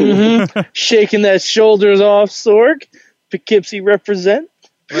Center. Mm-hmm. Shaking that shoulders off, Sorg. Poughkeepsie represent.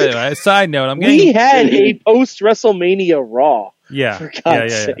 Anyway, side note, we had a post-WrestleMania Raw. Yeah. For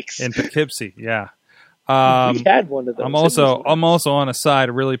God's sakes. In Poughkeepsie, yeah. We had one of those. I'm also on a side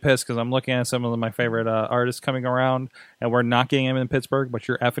really pissed because I'm looking at some of my favorite artists coming around and we're not getting them in Pittsburgh, but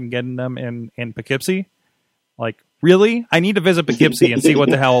you're effing getting them in Poughkeepsie. Like, really? I need to visit Poughkeepsie and see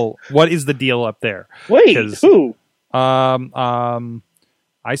what is the deal up there. Wait, who?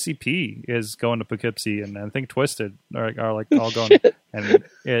 ICP is going to Poughkeepsie, and I think Twisted are like all going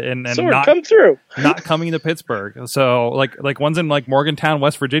and so not come through, not coming to Pittsburgh. So like one's in like Morgantown,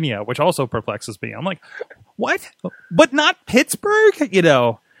 West Virginia, which also perplexes me. I'm like, what? But not Pittsburgh,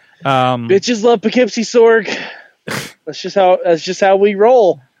 Bitches love Poughkeepsie, Sorg. That's just how we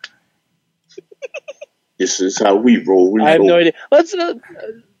roll. This is how we roll. I have no idea. Let's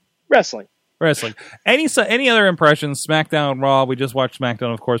wrestling. wrestling. Any other impressions? SmackDown, Raw. We just watched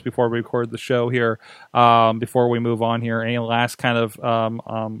SmackDown, of course, before we record the show here. Before we move on here, any last kind of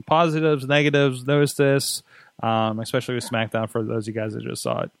positives, negatives? Notice this, especially with SmackDown for those of you guys that just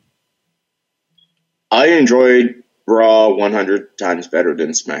saw it. I enjoyed Raw 100 times better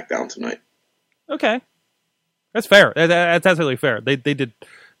than SmackDown tonight. Okay, that's fair. That's absolutely fair. They did.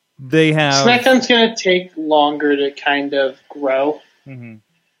 They have SmackDown's going to take longer to kind of grow. Mm-hmm.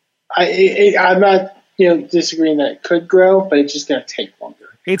 I'm not, disagreeing that it could grow, but it's just going to take longer.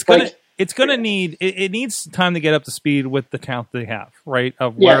 It's gonna need. It needs time to get up to speed with the talent they have, right?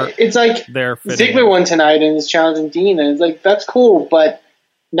 Of where it's like they're fitting Ziggler in. won tonight and is challenging Dean, and it's like that's cool, but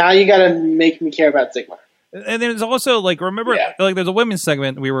now you got to make me care about Ziggler. And there's also remember, there's a women's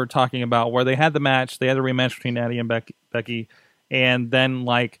segment we were talking about where they had the match, they had the rematch between Natty and Becky, and then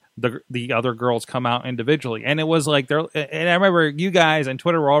the other girls come out individually, and it was and I remember you guys on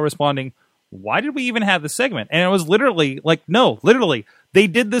Twitter were all responding, why did we even have the segment? And it was literally literally they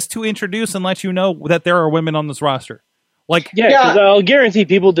did this to introduce and let you know that there are women on this roster. Because I'll guarantee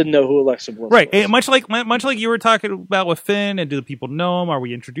people didn't know who Alexa Bliss was. Right, much like you were talking about with Finn, and do the people know him? Are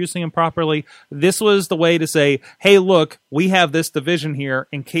we introducing him properly? This was the way to say, hey, look, we have this division here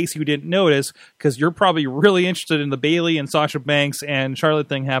in case you didn't notice, because you're probably really interested in the Bayley and Sasha Banks and Charlotte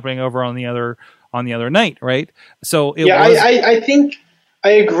thing happening over on the other night, right? So I think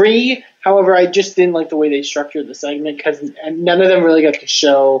I agree. However, I just didn't like the way they structured the segment because none of them really got to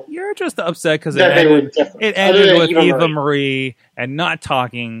show. You're just upset because it it ended with Eva Marie and not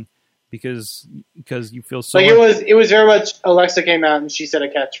talking because you feel so. It was very much Alexa came out and she said a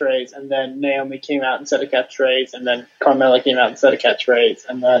catchphrase, and then Naomi came out and said a catchphrase, and then Carmella came out and said a catchphrase,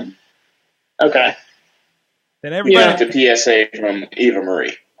 and then Then everybody the PSA from Eva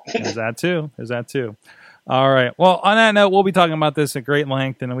Marie. Is that too? All right. Well, on that note, we'll be talking about this at great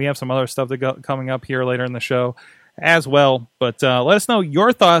length, and we have some other stuff coming up here later in the show as well. But let us know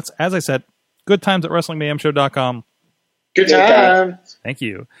your thoughts. As I said, good times at WrestlingMayhemShow.com. Good times. Thank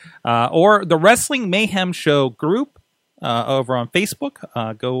you. Or the Wrestling Mayhem Show group over on Facebook.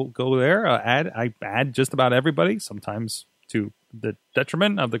 Go there. I add just about everybody, sometimes to the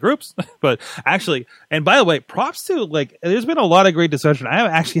detriment of the groups, but actually, and by the way, props to there's been a lot of great discussion.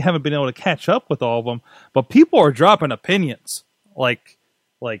 I haven't been able to catch up with all of them, but people are dropping opinions like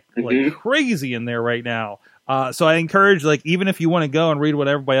crazy in there right now. So I encourage, even if you want to go and read what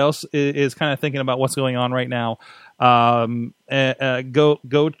everybody else is kind of thinking about what's going on right now, go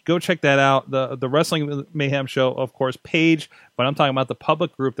check that out. The Wrestling Mayhem Show, of course, page, but I'm talking about the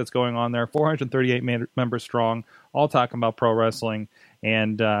public group that's going on there, 438 members strong, all talking about pro wrestling.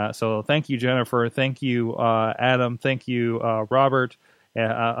 And so thank you, Jennifer. Thank you, Adam. Thank you, Robert,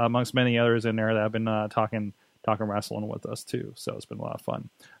 amongst many others in there that have been talking wrestling with us too. So it's been a lot of fun.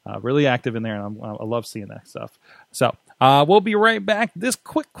 Really active in there, and I love seeing that stuff. So we'll be right back. This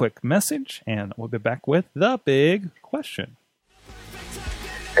quick message, and we'll be back with the big question.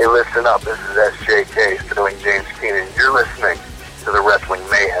 Hey, listen up. This is SJK, Sterling James Keenan. You're listening to the Wrestling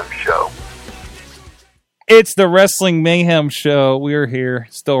Mayhem Show. It's the Wrestling Mayhem Show. We're here,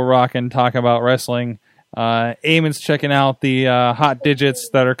 still rocking, talking about wrestling. Eamon's checking out the hot digits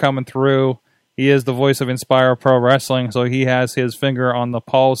that are coming through. He is the voice of Inspire Pro Wrestling, so he has his finger on the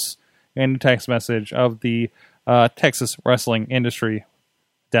pulse and text message of the Texas wrestling industry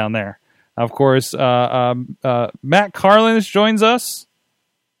down there. Of course, Matt Carlins joins us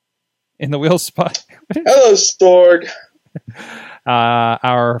in the wheel spot. Hello, Storg.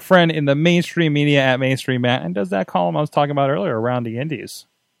 Our friend in the mainstream media at Mainstream Matt, and does that column I was talking about earlier around the Indies.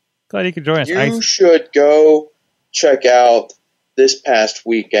 Glad you could join us. You should go check out this past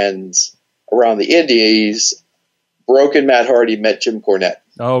weekend's around the Indies. Broken Matt Hardy met Jim Cornette.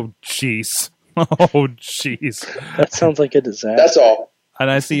 Oh, jeez. That sounds like a disaster. That's all. And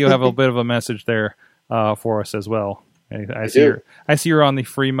I see you have a bit of a message there for us as well. I see you're on the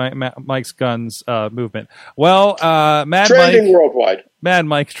Free Mike's Guns movement. Well, Mad trending Mike, worldwide. Mad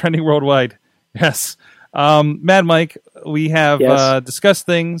Mike, trending worldwide. Yes. Mad Mike, we have discussed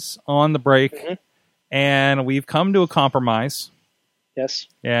things on the break, and we've come to a compromise. Yes.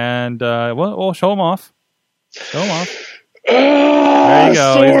 And we'll show him off. There you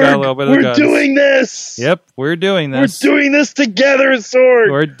go. Sorg, he's got a little bit of we're guns. doing this. Yep, we're doing this. We're doing this together,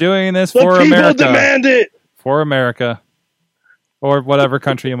 Sorg. We're doing this the for people America. Demand it. For America. Or whatever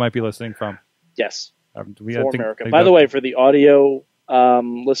country you might be listening from. Yes. For America. By the way, for the audio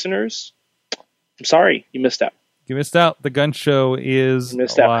listeners, I'm sorry, you missed out. You missed out. The gun show is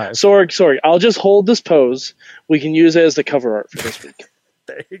live. Sorg, I'll just hold this pose. We can use it as the cover art for this week.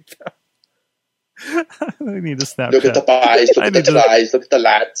 There you go. I need to Snapchat. Look at the thighs. Look at the thighs. Look at the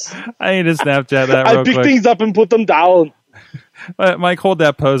lats. I need to Snapchat that I real pick quick. things up and put them down. Mike, hold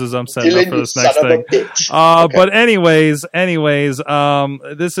that pose as I'm setting up for this next son of a thing. bitch. But anyways,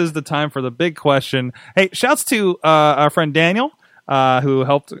 this is the time for the big question. Hey, shouts to our friend Daniel, who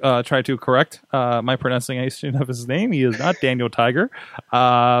helped try to correct my pronunciation of his name. He is not Daniel Tiger,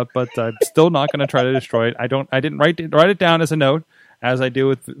 but I'm still not going to try to destroy it. I didn't write it down as a note, as I do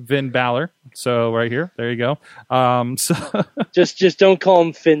with Vin Balor. So right here, there you go. So just don't call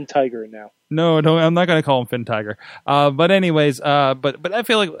him Finn Tiger now. No, I'm not going to call him Finn Tiger. But anyways, but I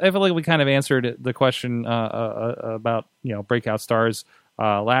feel like we kind of answered the question about breakout stars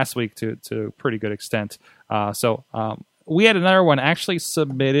last week to a pretty good extent. So we had another one actually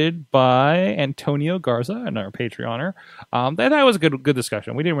submitted by Antonio Garza, another Patreoner. That was a good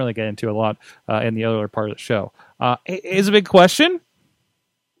discussion. We didn't really get into a lot in the other part of the show. Is a big question.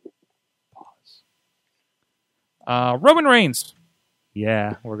 Roman Reigns.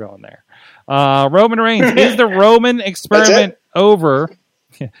 Yeah, we're going there. Roman Reigns. Is the Roman experiment over?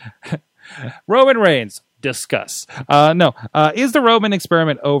 Roman Reigns. Discuss. No. Is the Roman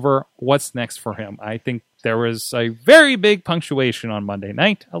experiment over? What's next for him? I think there was a very big punctuation on Monday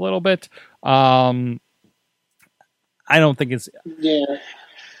night, a little bit. I don't think it's... Yeah.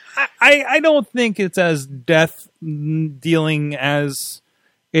 I don't think it's as death dealing as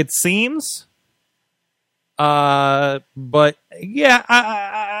it seems. But yeah,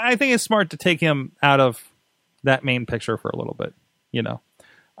 I think it's smart to take him out of that main picture for a little bit,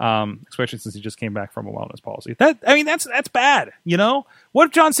 especially since he just came back from a wellness policy. That's bad. What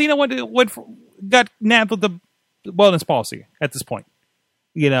if John Cena got nabbed with the wellness policy at this point?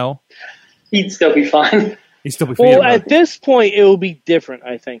 He'd still be fine. He'd still be fine. Well, at this point, it will be different,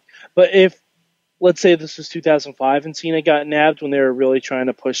 I think. But if, let's say this was 2005 and Cena got nabbed when they were really trying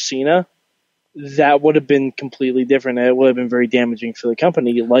to push Cena, that would have been completely different. It would have been very damaging for the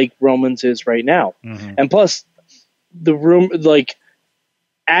company, like Roman's is right now. Mm-hmm. And plus,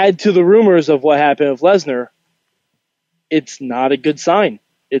 add to the rumors of what happened with Lesnar, it's not a good sign.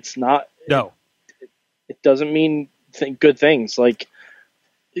 It's not. No. It doesn't mean good things. Like,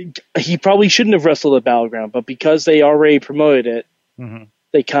 he probably shouldn't have wrestled at Battleground, but because they already promoted it, mm-hmm.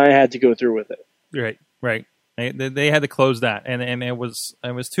 they kind of had to go through with it. Right. They had to close that, and it was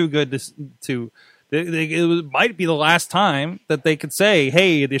too good it might be the last time that they could say,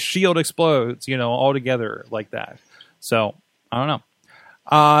 "Hey, the Shield explodes," all together like that. So I don't know.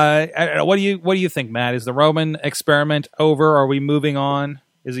 What do you think, Matt? Is the Roman experiment over? Are we moving on?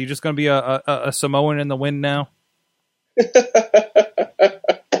 Is he just going to be a Samoan in the wind now?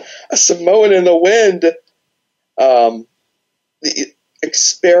 A Samoan in the wind. The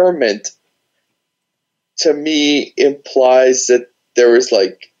experiment, to me, implies that there was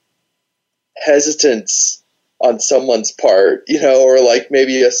hesitance on someone's part, or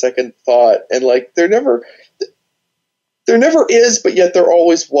maybe a second thought, and there never is, but yet there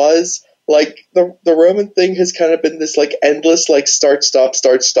always was. The Roman thing has kind of been this endless start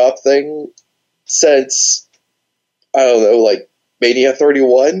stop thing since, I don't know, Mania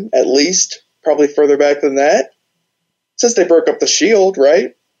 31 at least, probably further back than that, since they broke up the Shield,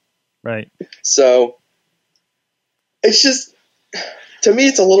 right? Right. So it's just, to me,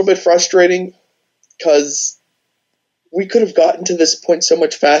 it's a little bit frustrating because we could have gotten to this point so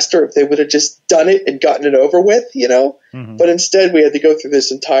much faster if they would have just done it and gotten it over with, Mm-hmm. But instead we had to go through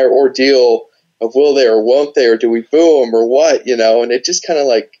this entire ordeal of will they or won't they, or do we boo them or what, and it just kind of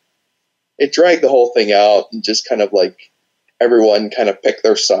it dragged the whole thing out, and just kind of everyone kind of picked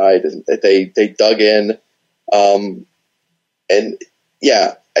their side, and they dug in. And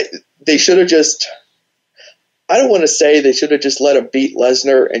yeah, they should have just, I don't want to say they should have just let him beat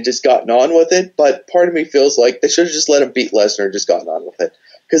Lesnar and just gotten on with it, but part of me feels like they should have just let him beat Lesnar and just gotten on with it.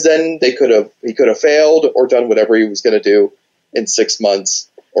 Because then he could have failed or done whatever he was going to do in 6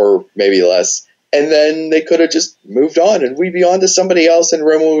 months or maybe less. And then they could have just moved on, and we'd be on to somebody else, and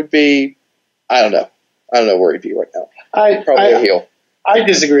Roman would be, I don't know where he'd be right now. Probably a heel. I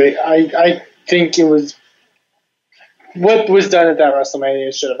disagree. I think it was, what was done at that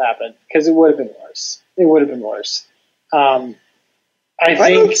WrestleMania should have happened, because it would have been worse. I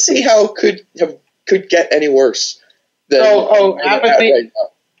don't see how it could get any worse than apathy. Right now.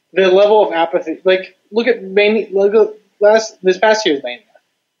 The level of apathy, look at this past year's Mania.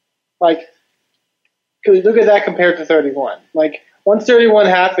 Look at that compared to 31. Once 31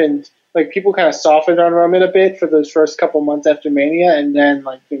 happened, people kind of softened on Roman a bit for those first couple months after Mania, and then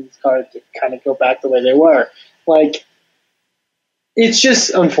things started to kind of go back the way they were. It's just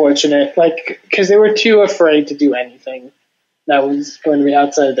unfortunate, because they were too afraid to do anything that was going to be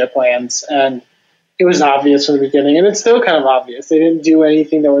outside of their plans, and it was obvious from the beginning, and it's still kind of obvious. They didn't do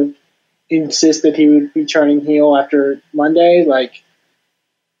anything that would insist that he would be turning heel after Monday. Like,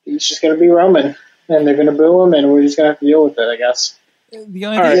 he's just going to be Roman, and they're going to boo him, and we're just going to have to deal with it, I guess. The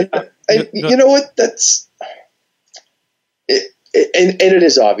only you know what? That's it, and it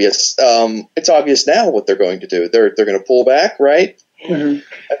is obvious. It's obvious now what they're going to do. They're going to pull back, right? Mm-hmm. And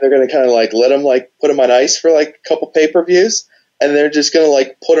they're going to kind of like let him like put him on ice for like a couple pay-per-views, and they're just going to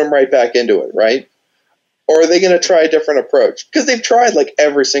like put him right back into it, right? Or are they going to try a different approach? Because they've tried like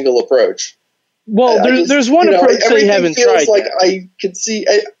every single approach. Well, there's one approach they haven't tried. Like yet. I could see,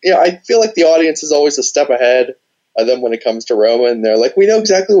 I feel like the audience is always a step ahead of them when it comes to Roman. They're like, we know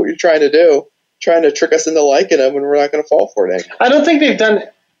exactly what you're trying to do, trying to trick us into liking him, and we're not going to fall for it anymore. I don't think they've done.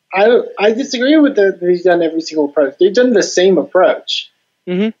 I disagree with they've done every single approach. They've done the same approach.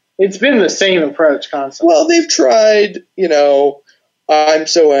 Mm-hmm. It's been the same approach constantly. Well, they've tried, I'm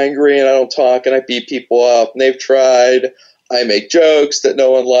so angry and I don't talk and I beat people up. And they've tried, I make jokes that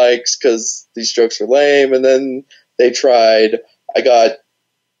no one likes because these jokes are lame. And then they tried, I got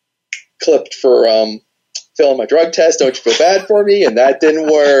clipped for failing my drug test. Don't you feel bad for me? And that didn't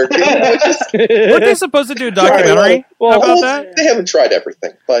work. Weren't they supposed to do a documentary about that? They haven't tried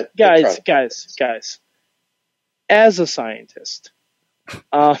everything, but guys. As a scientist,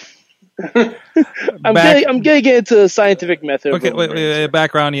 I'm going to get into the scientific method. Okay, wait,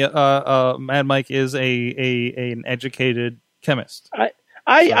 background. Mad Mike is an educated chemist.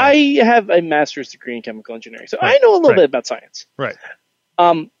 I have a master's degree in chemical engineering, so I know a little bit about science. Right.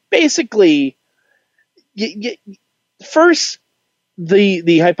 Basically, first,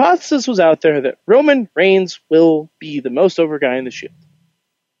 the hypothesis was out there that Roman Reigns will be the most over guy in the Shield.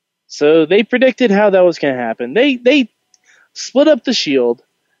 So they predicted how that was going to happen. They split up the Shield.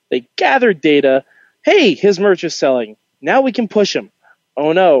 They gathered data. Hey, his merch is selling. Now we can push him.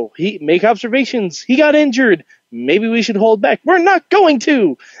 Oh no, make observations. He got injured. Maybe we should hold back. We're not going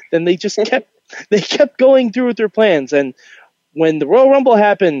to. Then they just kept going through with their plans. And when the Royal Rumble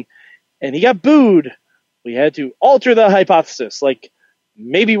happened and he got booed, we had to alter the hypothesis. Like,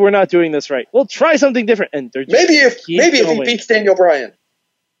 maybe we're not doing this right. We'll try something different. And they're just maybe if he beats Daniel Bryan.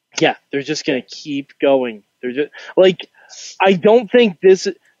 Yeah, they're just going to keep going. They're just like, I don't think this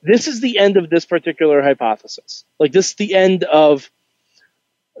is the end of this particular hypothesis. Like, this is the end of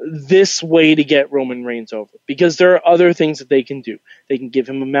this way to get Roman Reigns over, because there are other things that they can do. They can give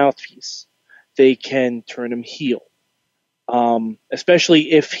him a mouthpiece. They can turn him heel.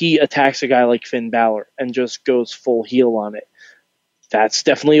 Especially if he attacks a guy like Finn Balor and just goes full heel on it. That's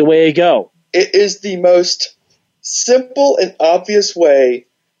definitely a way to go. It is the most simple and obvious way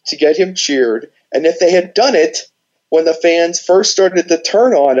to get him cheered. And if they had done it when the fans first started to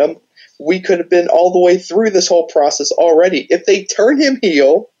turn on him, we could have been all the way through this whole process already. If they turn him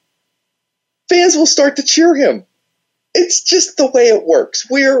heel, fans will start to cheer him. It's just the way it works.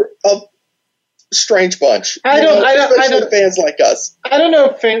 We're a strange bunch. Especially fans like us. I don't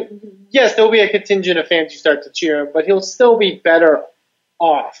know if yes, there'll be a contingent of fans who start to cheer him, but he'll still be better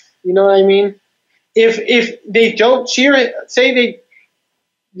off. You know what I mean? If they don't cheer it,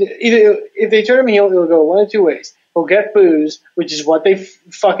 if they turn him heel, it'll go one of two ways. He'll get boos, which is what they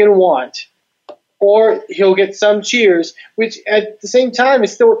fucking want, or he'll get some cheers, which at the same time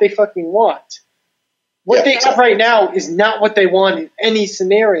is still what they fucking want. What they have right now is not what they want in any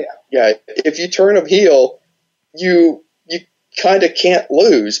scenario. Yeah, if you turn him heel, you kind of can't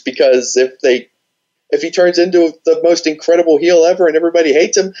lose, because if he turns into the most incredible heel ever and everybody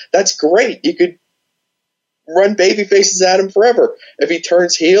hates him, that's great. You could run baby faces at him forever. If he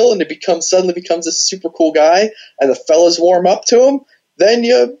turns heel and suddenly becomes a super cool guy and the fellas warm up to him, then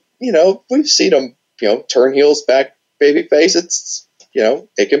we've seen him turn heels back baby face. It's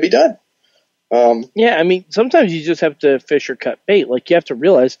it can be done. Yeah, I mean, sometimes you just have to fish or cut bait. Like, you have to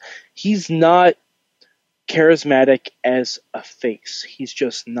realize he's not charismatic as a face. He's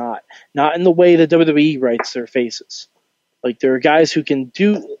just not in the way that WWE writes their faces. Like, there are guys who can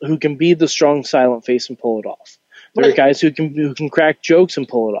be the strong silent face and pull it off. There are guys who can crack jokes and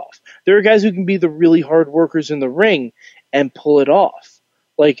pull it off. There are guys who can be the really hard workers in the ring and pull it off.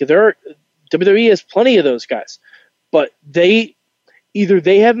 Like, WWE has plenty of those guys, but either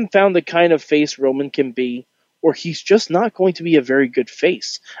they haven't found the kind of face Roman can be, or he's just not going to be a very good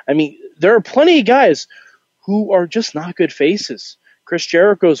face. I mean, there are plenty of guys who are just not good faces. Chris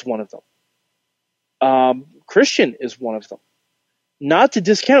Jericho is one of them. Christian is one of them. Not to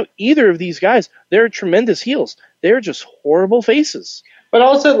discount either of these guys. They're tremendous heels. They're just horrible faces. But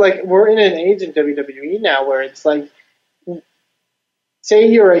also, like, we're in an age in WWE now where it's like, say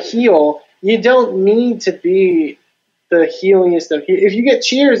you're a heel, you don't need to be the heeliest stuff. If you get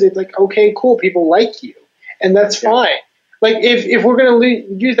cheers, it's like, okay, cool, people like you, and that's fine. Like if we're gonna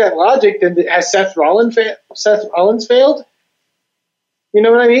use that logic, then has Seth Rollins failed? You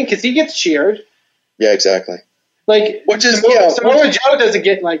know what I mean? Because he gets cheered. Yeah, exactly. Like, Samoa Joe doesn't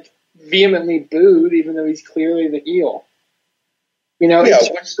get like vehemently booed, even though he's clearly the heel. You know,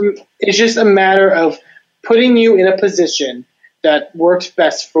 it's just a matter of putting you in a position that works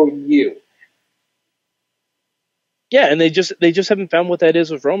best for you. Yeah, and they just haven't found what that is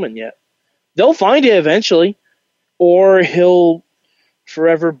with Roman yet. They'll find it eventually, or he'll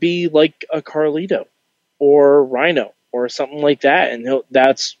forever be like a Carlito or Rhino or something like that, and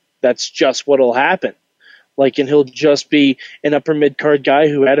that's just what'll happen. Like, and he'll just be an upper mid card guy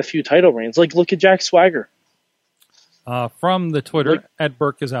who had a few title reigns. Like, look at Jack Swagger. From the Twitter, Ed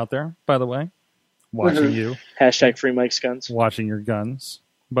Burke is out there, by the way, watching you. Hashtag free Mike's guns. Watching your guns,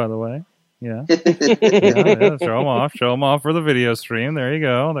 by the way. Yeah. Yeah, show them off for the video stream. There you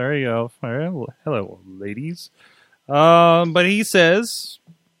go. All right. Hello, ladies. But he says,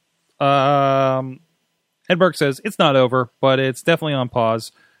 Ed Burke says, it's not over, but it's definitely on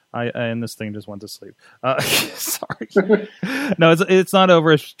pause. And this thing just went to sleep. Sorry. No, it's not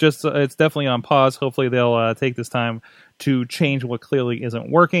over. It's just it's definitely on pause. Hopefully they'll take this time to change what clearly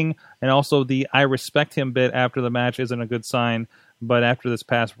isn't working. And also the I respect him bit after the match isn't a good sign. But after this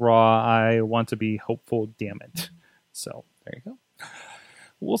past Raw, I want to be hopeful. Damn it. So there you go.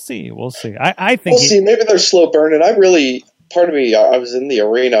 We'll see. I think we'll see. Maybe they're slow burning. I was in the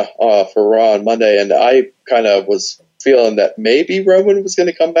arena for Raw on Monday, and I kind of was feeling that maybe Roman was going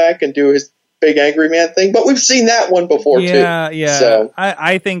to come back and do his big angry man thing, but we've seen that one before too. Yeah. So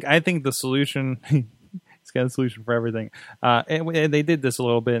I think the solution. He's got a solution for everything. And they did this a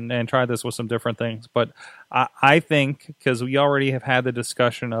little bit and tried this with some different things, but I think because we already have had the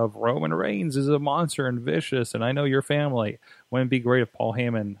discussion of Roman Reigns is a monster and vicious, and I know your family. Wouldn't it be great if Paul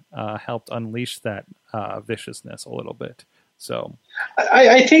Heyman helped unleash that viciousness a little bit? So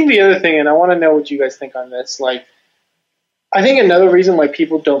I think the other thing, and I want to know what you guys think on this, like, I think another reason why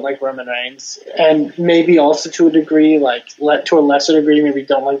people don't like Roman Reigns, and maybe also to a degree, like to a lesser degree, maybe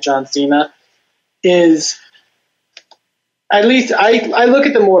don't like John Cena, is at least I look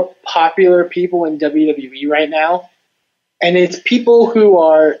at the more popular people in WWE right now, and it's people who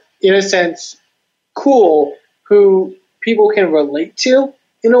are, in a sense, cool, who people can relate to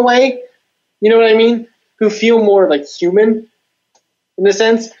in a way. You know what I mean? Who feel more like human in a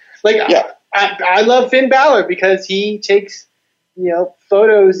sense. Like, yeah. I love Finn Balor because he takes,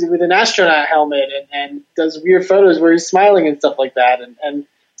 photos with an astronaut helmet and does weird photos where he's smiling and stuff like that. And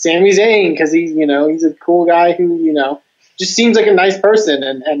Sami Zayn because he's a cool guy who, just seems like a nice person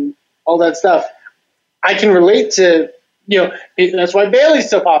and all that stuff. I can relate to, that's why Bayley's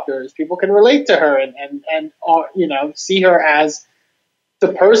so popular, is people can relate to her and see her as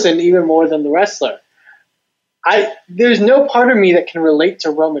the person even more than the wrestler. There's no part of me that can relate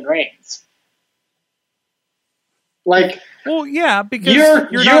to Roman Reigns. Like, well, yeah, because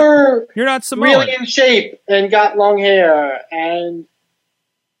you're not Samoan. Really in shape and got long hair and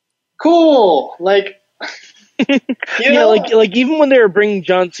cool. Like, like even when they were bringing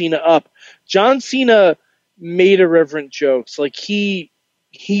John Cena up, John Cena made irreverent jokes. Like he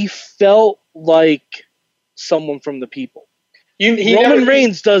felt like someone from the people. Roman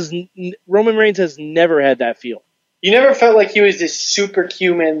Reigns has never had that feel. You never felt like he was this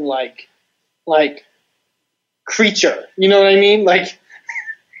superhuman, like creature. You know what I mean? Like,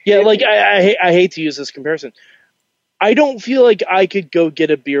 yeah, like I hate to use this comparison. I don't feel like I could go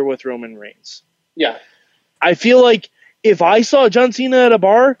get a beer with Roman Reigns. Yeah. I feel like if I saw John Cena at a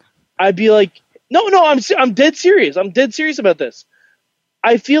bar, I'd be like, no, I'm dead serious. I'm dead serious about this.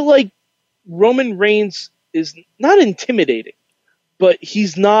 I feel like Roman Reigns is not intimidating, but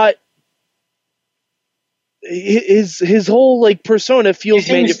he's not. His whole like persona feels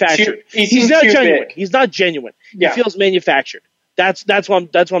manufactured. He's not genuine. He's not genuine. Yeah. He feels manufactured. That's why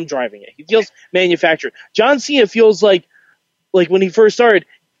I'm driving it. He feels manufactured. John Cena feels like when he first started,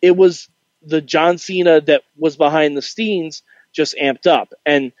 it was the John Cena that was behind the scenes, just amped up,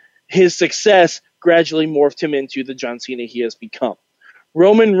 and his success gradually morphed him into the John Cena he has become.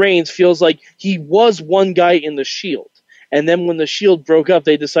 Roman Reigns feels like he was one guy in the Shield, and then when the Shield broke up,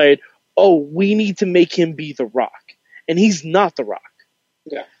 they decided, oh, we need to make him be The Rock, and he's not The Rock.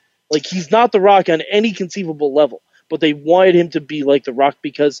 Yeah, like he's not The Rock on any conceivable level, but they wanted him to be like The Rock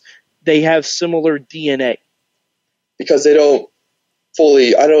because they have similar DNA. Because I don't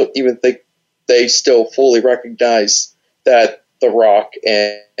even think they still fully recognize that The Rock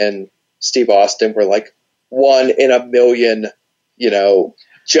and Steve Austin were like one in a million,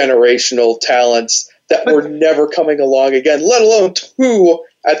 generational talents that were never coming along again, let alone two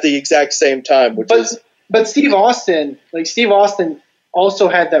at the exact same time. But Steve Austin also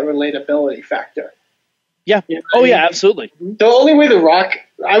had that relatability factor. Yeah. You know Oh, what I yeah, mean? absolutely. The only way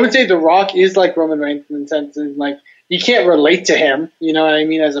I would say The Rock is like Roman Reigns in the sense of, like, you can't relate to him, you know what I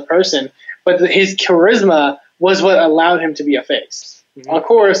mean, as a person, but his charisma was what allowed him to be a face. Mm-hmm. Of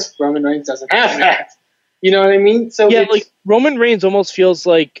course, Roman Reigns doesn't have that. You know what I mean? So yeah, like Roman Reigns almost feels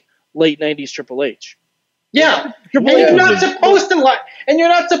like late 90s Triple H. Yeah. You're not supposed to like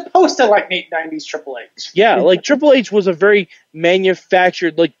late 90s Triple H. Yeah, like Triple H was a very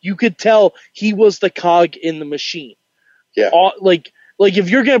manufactured, like you could tell he was the cog in the machine. Yeah. Like if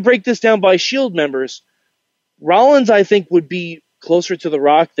you're going to break this down by Shield members, Rollins I think would be closer to The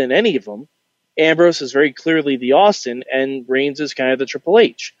Rock than any of them. Ambrose is very clearly the Austin, and Reigns is kind of the Triple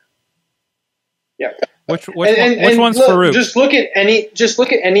H. Yeah. Which one's Farouk? Just look at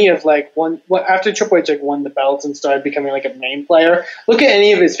any of like after Triple H like won the belts and started becoming like a main player. Look at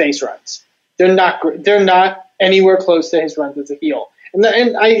any of his face runs. They're not anywhere close to his runs as a heel.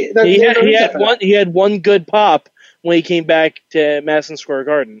 He had one good pop when he came back to Madison Square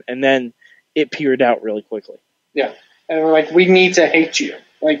Garden, and then it petered out really quickly. Yeah, and we're like, we need to hate you.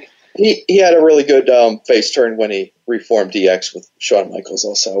 Like he had a really good face turn when he reformed DX with Shawn Michaels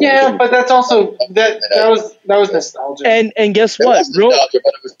also. Yeah, but that's also that was nostalgia. And guess what? It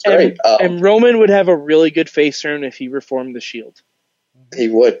was great. And Roman would have a really good face turn if he reformed the Shield. He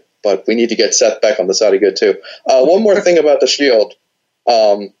would, but we need to get Seth back on the side of good too. One more thing about the Shield.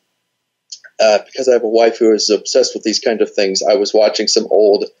 Because I have a wife who is obsessed with these kind of things, I was watching some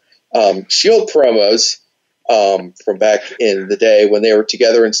old Shield promos from back in the day when they were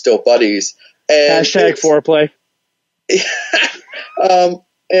together and still buddies. And #foreplay.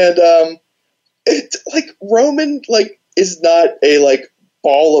 It's like Roman is not a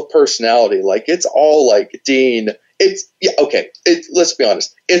ball of personality. It's all like Dean. Let's be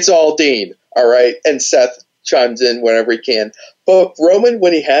honest. It's all Dean. All right, and Seth chimes in whenever he can. But Roman,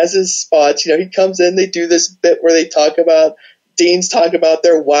 when he has his spots, he comes in. They do this bit where they talk about Dean's talking about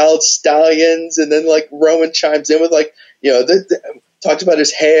their wild stallions, and then Roman chimes in with talks about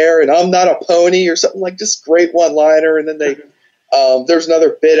his hair and I'm not a pony or something just great one liner. And then there's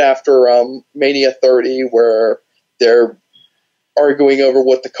another bit after Mania 30 where they're arguing over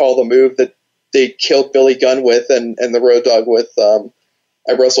what to call the move that they killed Billy Gunn with and the Road Dogg with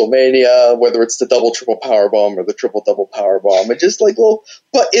at WrestleMania, whether it's the double triple powerbomb or the triple double powerbomb. And just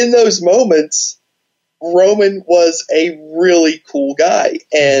but in those moments, Roman was a really cool guy.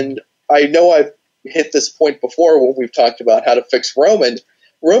 And I know I've hit this point before when we've talked about how to fix Roman.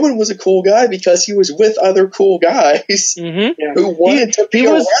 Roman was a cool guy because he was with other cool guys who wanted to be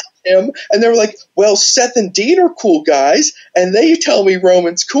around him. And they were like, well, Seth and Dean are cool guys, and they tell me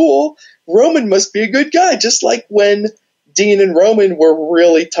Roman's cool. Roman must be a good guy. Just like when Dean and Roman were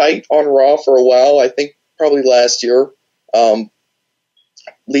really tight on Raw for a while, I think probably last year,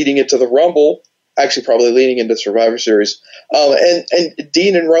 leading into the Rumble, actually probably leading into Survivor Series. And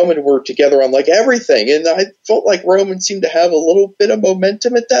Dean and Roman were together on everything. And I felt like Roman seemed to have a little bit of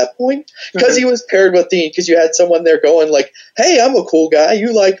momentum at that point because he was paired with Dean, because you had someone there going hey, I'm a cool guy.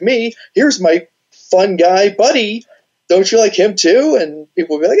 You like me. Here's my fun guy buddy. Don't you like him too? And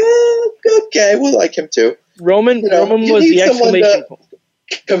people would be like, okay, we'll like him too. Roman was the exclamation point.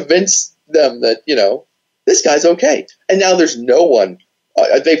 Convince them that, this guy's okay. And now there's no one.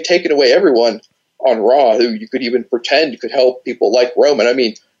 They've taken away everyone on Raw who you could even pretend could help people like Roman. I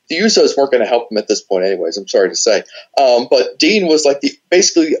mean, the Usos weren't going to help him at this point anyways, I'm sorry to say. But Dean was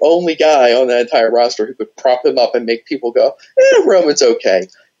basically the only guy on that entire roster who could prop him up and make people go, Roman's okay.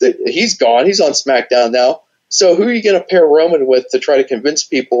 He's gone. He's on SmackDown now. So who are you going to pair Roman with to try to convince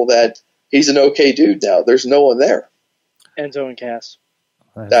people that he's an okay dude now? There's no one there. Enzo and Cass.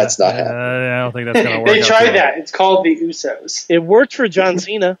 That's not happening. I don't think that's going to work. They tried that. It's called the Usos. It worked for John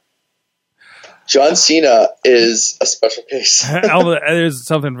Cena. John Cena is a special case. There's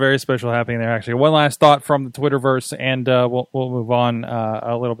something very special happening there, actually. One last thought from the Twitterverse, and we'll move on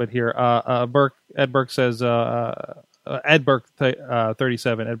a little bit here. Ed Burke says, Ed Burke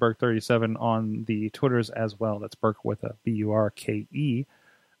 37, Ed Burke 37 on the Twitters as well. That's Burke with a Burke.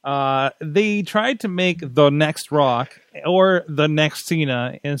 They tried to make the next Rock or the next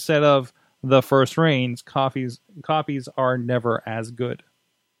Cena instead of the first Reigns. Copies are never as good.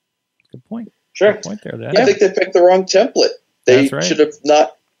 Good point. Sure. Good point there. I think they picked the wrong template. They should have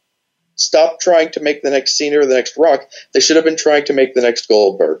not stopped trying to make the next Cena or the next Rock. They should have been trying to make the next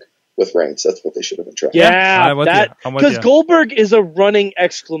Goldberg with Reigns. That's what they should have been trying. Yeah, because Goldberg is a running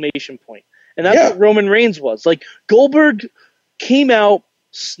exclamation point, and that's what Roman Reigns was. Goldberg came out,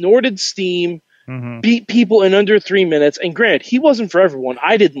 snorted steam, beat people in under 3 minutes. And granted, he wasn't for everyone.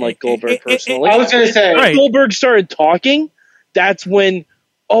 I didn't like Goldberg personally. I was going to say, when Goldberg started talking, that's when,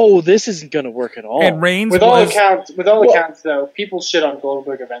 this isn't going to work at all. And Reigns with all accounts, though, people shit on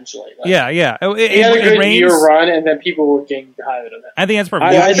Goldberg eventually. Like, he had a good year run, and then people were getting tired of it. I think that's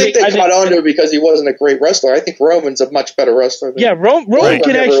perfect. I think they caught on to it because he wasn't a great wrestler. I think Roman's a much better wrestler. Than Roman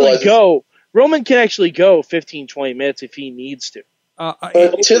can actually go. Roman can actually go 15, 20 minutes if he needs to.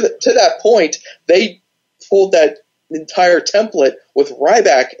 But to that point, they pulled that entire template with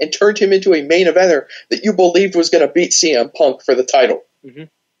Ryback and turned him into a main eventer that you believed was going to beat CM Punk for the title. Mm-hmm.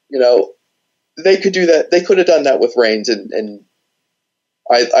 You know, they could do that. They could have done that with Reigns, and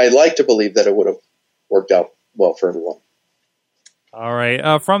I like to believe that it would have worked out well for everyone. All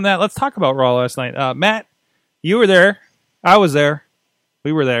right. From that, let's talk about Raw last night. Matt, you were there. I was there.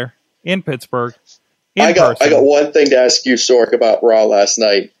 We were there in Pittsburgh. I got one thing to ask you, Sork, about Raw last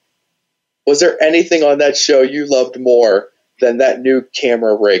night. Was there anything on that show you loved more than that new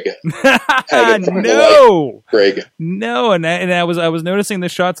camera rig? No, rig. No, and I was noticing the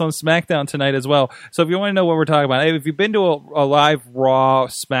shots on SmackDown tonight as well. So if you want to know what we're talking about, if you've been to a live Raw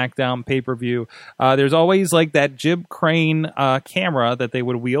SmackDown pay-per-view, there's always like that jib crane camera that they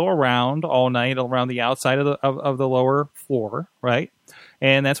would wheel around all night around the outside of the lower floor, right?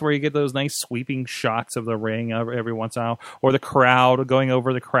 And that's where you get those nice sweeping shots of the ring every once in a while, or the crowd going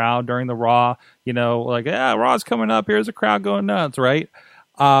over the crowd during the Raw. You know, like, Raw's coming up. Here's a crowd going nuts, right?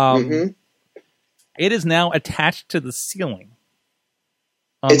 It is now attached to the ceiling.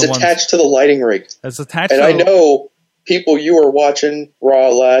 It's attached to the lighting rig. It's attached. And I know people, you were watching Raw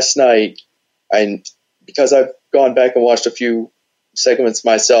last night, and because I've gone back and watched a few segments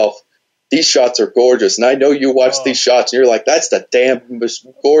myself, these shots are gorgeous, and I know you watch these shots, and you're like, that's the damn most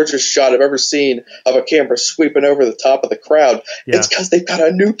gorgeous shot I've ever seen of a camera sweeping over the top of the crowd. Yeah. It's because they've got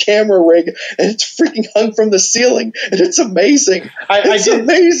a new camera rig, and it's freaking hung from the ceiling, and it's amazing. It's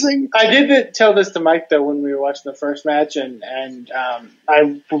amazing. I did tell this to Mike, though, when we were watching the first match, and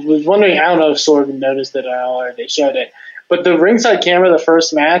I was wondering, I don't know if Sorg noticed it at all, or they showed it, but the ringside camera, the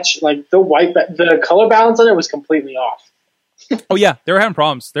first match, like the color balance on it was completely off. Oh yeah, they were having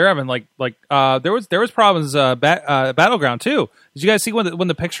problems. They're having there was problems Battleground too. Did you guys see when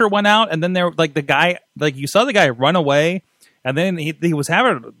the picture went out and then there the guy you saw the guy run away and then he was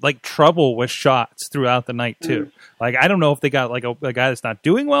having trouble with shots throughout the night too. I don't know if they got a guy that's not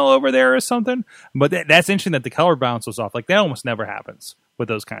doing well over there or something, but that's interesting that the color balance was off. That almost never happens with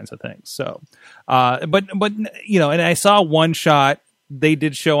those kinds of things. So, but you know, and I saw one shot they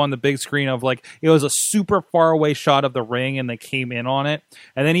did show on the big screen of it was a super far away shot of the ring and they came in on it.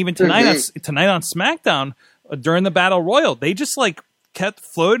 And then even tonight on SmackDown during the Battle Royal, they just kept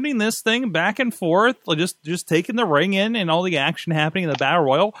floating this thing back and forth, just taking the ring in and all the action happening in the Battle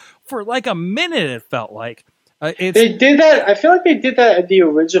Royal for a minute. It felt like they did that. I feel like they did that at the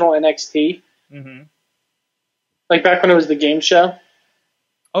original NXT, back when it was the game show.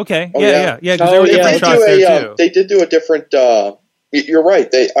 Okay, yeah. Because there were different shots there too. They did do a different. You're right.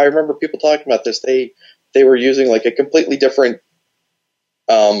 I remember people talking about this. They were using a completely different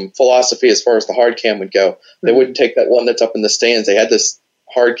philosophy as far as the hard cam would go. They wouldn't take that one that's up in the stands. They had this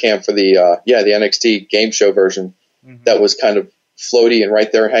hard cam for the NXT game show version that was kind of floaty and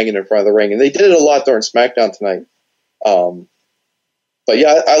right there hanging in front of the ring. And they did it a lot during SmackDown tonight. But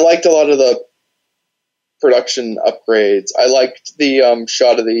yeah, I liked a lot of the production upgrades. I liked the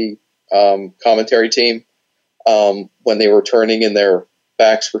shot of the commentary team. When they were turning and their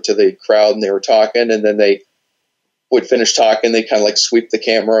backs were to the crowd and they were talking, and then they would finish talking, they kind of sweep the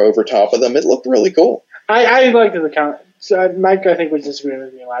camera over top of them. It looked really cool. I liked the Mike, I think, was disagreeing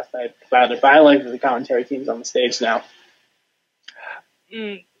with me last night about it, but I like the commentary teams on the stage now.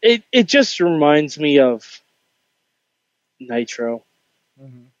 It just reminds me of Nitro.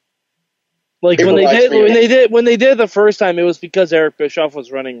 When they did the first time, it was because Eric Bischoff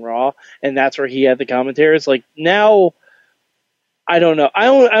was running Raw, and that's where he had the commentators. Now, I don't know. I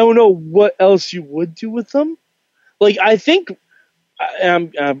don't know what else you would do with them. I think I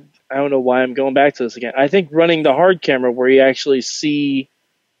don't know why I'm going back to this again. I think running the hard camera where you actually see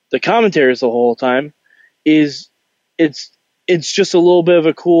the commentators the whole time it's just a little bit of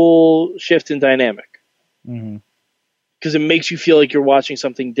a cool shift in dynamic because it makes you feel like you're watching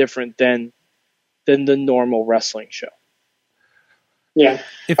something different than the normal wrestling show. Yeah.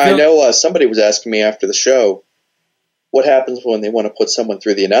 I know somebody was asking me after the show, what happens when they want to put someone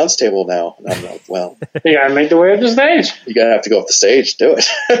through the announce table now? And I'm like, well... you gotta make the way up the stage. You gotta have to go up the stage to do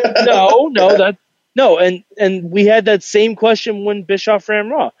it. No, and we had that same question when Bischoff ran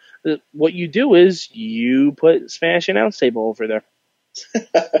Raw. What you do is you put Smash announce table over there.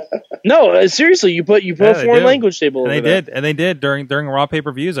 No, seriously, you put a foreign language table. And over they there. did, and they did during Raw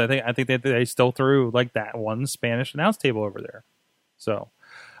pay-per-views. I think they still threw like that one Spanish announce table over there. So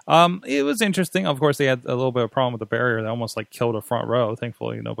it was interesting. Of course, they had a little bit of a problem with the barrier that almost like killed a front row.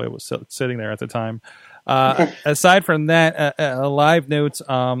 Thankfully, nobody was sitting there at the time. Aside from that, live notes,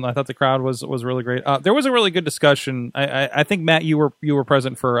 I thought the crowd was really great. There was a really good discussion. I think, Matt, you were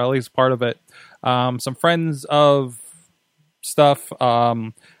present for at least part of it. Some friends of stuff,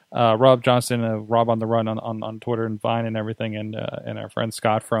 Rob Johnson, Rob on the Run on Twitter and Vine and everything, and our friend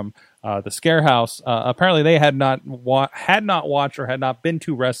Scott from the Scare House. Apparently, they had not watched or had not been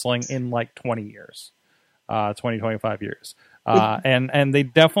to wrestling in like 20 years, 25 years. And they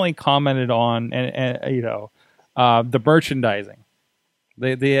definitely commented on and the merchandising.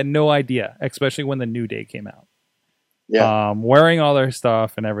 They had no idea, especially when the New Day came out. Yeah, wearing all their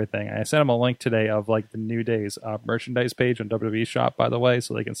stuff and everything. I sent them a link today of like the New Day's merchandise page on WWE Shop, by the way,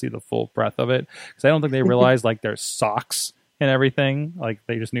 so they can see the full breadth of it. Because I don't think they realized like there's socks and everything. Like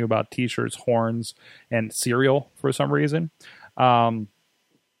they just knew about T-shirts, horns, and cereal for some reason. And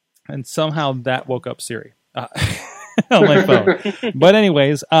somehow that woke up Siri. On my phone. But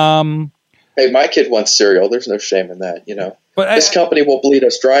anyways, hey, my kid wants cereal. There's no shame in that, But this company will bleed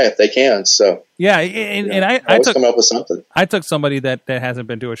us dry if they can. So yeah, and I always come up with something. I took somebody that hasn't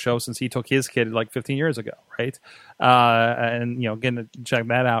been to a show since he took his kid like 15 years ago, right? And getting to check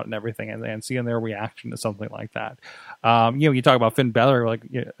that out and everything, and seeing their reaction to something like that. You talk about Finn Balor, like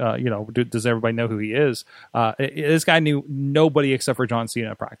does everybody know who he is? This guy knew nobody except for John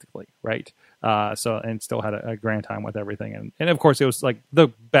Cena, practically, right? And still had a grand time with everything, and of course it was like the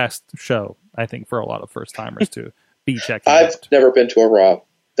best show I think for a lot of first timers to be checking. I've never been to a Raw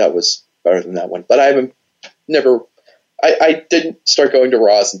that was better than that one, but I didn't start going to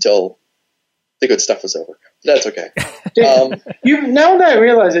Raws until the good stuff was over. That's okay. Now that I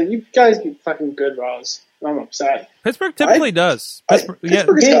realize it, you guys get fucking good Raws. I'm upset. Pittsburgh typically does. Pittsburgh,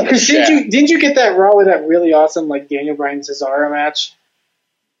 because didn't you get that Raw with that really awesome like Daniel Bryan Cesaro match?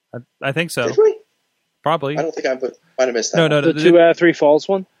 I think so. Did we? Probably. I don't think I might have missed that. No. The 2 out of 3 falls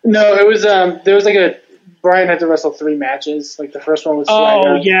one. No, it was there was like Bryan had to wrestle 3 matches. Like the first one was Swagger.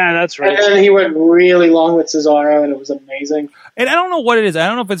 Oh yeah, that's right. And then he went really long with Cesaro, and it was amazing. And I don't know what it is. I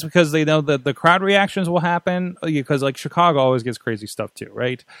don't know if it's because they know that the crowd reactions will happen, because like Chicago always gets crazy stuff too,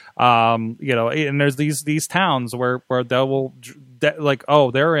 right? And there's these towns where they will like,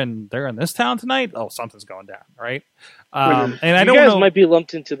 oh, they're in this town tonight. Oh, something's going down, right? And I don't know. You guys might be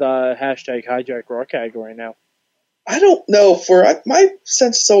lumped into the hashtag hijack Raw category now. I don't know. My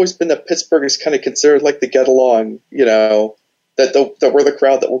sense has always been that Pittsburgh is kind of considered like the get along, that we're the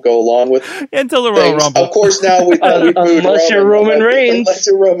crowd that will go along with until the Royal Rumble. Of course, now we unless you're Roman Reigns. Unless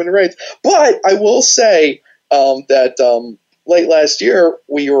you're Roman Reigns. But I will say that late last year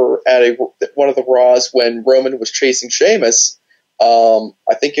we were at one of the Raws when Roman was chasing Sheamus.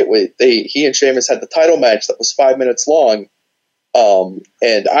 I think he and Sheamus had the title match that was 5 minutes long.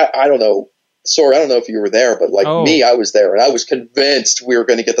 And I don't know. Sorry, I don't know if you were there, but me, I was there, and I was convinced we were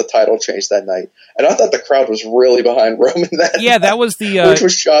going to get the title change that night. And I thought the crowd was really behind Roman that night, that was which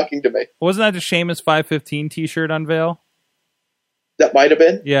was shocking to me. Wasn't that the Sheamus 515 T-shirt unveil? That might have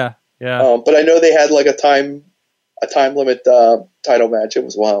been. Yeah. But I know they had like a time limit title match. It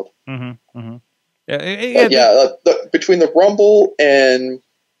was wild. Mm-hmm. Between the Rumble and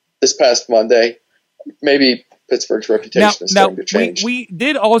this past Monday, maybe Pittsburgh's reputation is starting to change. We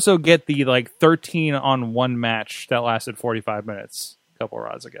did also get the 13-on-1 match that lasted 45 minutes a couple of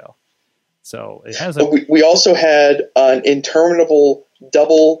Raws ago. So it has. We also had an interminable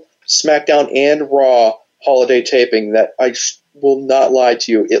double SmackDown and Raw holiday taping that I will not lie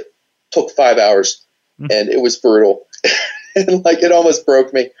to you. It took 5 hours, and it was brutal. And it almost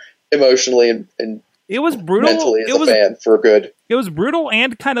broke me emotionally and it was brutal mentally as a fan for good. It was brutal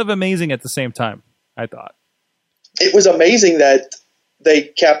and kind of amazing at the same time, I thought. It was amazing that they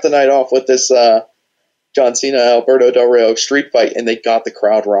capped the night off with this John Cena Alberto Del Rio street fight, and they got the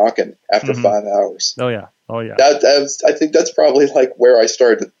crowd rocking after 5 hours. Oh yeah. I think that's probably where I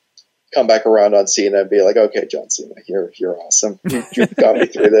started to come back around on Cena and be like, okay, John Cena, you're awesome. You got me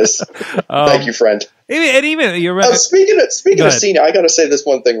through this. Thank you, friend. And even you're right. Speaking of Cena, I got to say this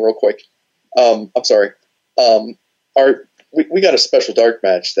one thing real quick. I'm sorry. We got a special dark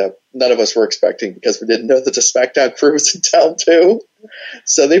match that none of us were expecting because we didn't know that the SmackDown crew was in town too.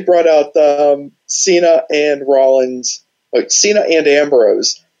 So they brought out Cena and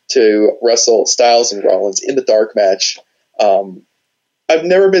Ambrose to wrestle Styles and Rollins in the dark match. I've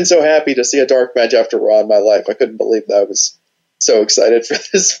never been so happy to see a dark match after Raw in my life. I couldn't believe that. I was so excited for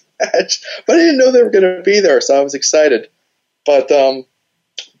this match, but I didn't know they were going to be there, so I was excited. But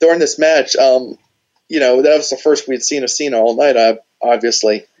during this match, that was the first we'd seen of Cena all night,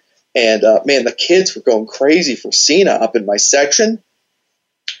 obviously. And, man, the kids were going crazy for Cena up in my section.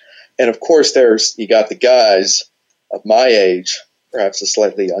 And, of course, you got the guys of my age, perhaps a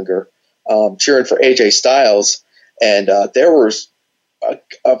slightly younger, cheering for AJ Styles. And there was a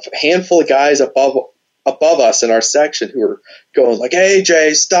handful of guys above us in our section who were going like,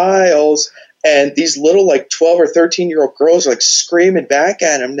 AJ Styles. And these little, 12 or 13-year-old girls are, screaming back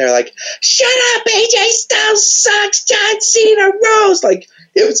at him. They're like, shut up, AJ Styles sucks, John Cena rules.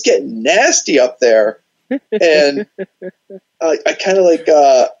 It was getting nasty up there. And I kind of,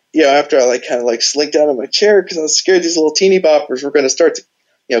 after I, slinked out of my chair because I was scared these little teeny boppers were going to start to,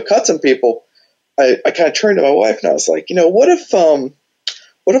 cut some people, I kind of turned to my wife and I was like, what if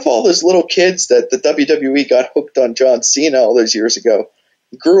all those little kids that the WWE got hooked on John Cena all those years ago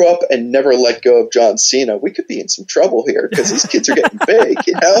grew up and never let go of John Cena? We could be in some trouble here because these kids are getting big,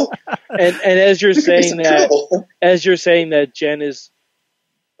 And as you're saying that, Jen is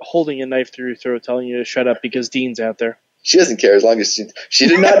holding a knife through your throat, telling you to shut up because Dean's out there. She doesn't care as long as she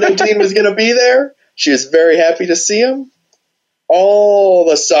did not know Dean was going to be there. She is very happy to see him. All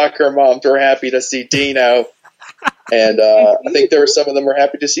the soccer moms were happy to see Dean out. And I think some of them were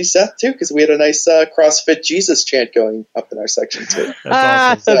happy to see Seth, too, because we had a nice CrossFit Jesus chant going up in our section, too.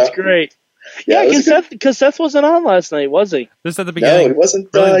 That's awesome. That's great. Yeah, because Seth wasn't on last night, was he? Just at the beginning. No, he wasn't.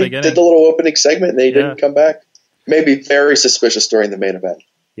 Really he did the little opening segment, and then he didn't come back. Maybe very suspicious during the main event.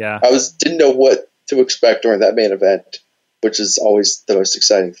 Yeah. I didn't know what to expect during that main event, which is always the most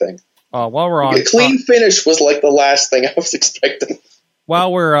exciting thing. While we're on, a clean finish was the last thing I was expecting.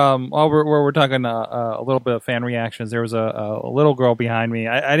 While we're talking a little bit of fan reactions, there was a little girl behind me.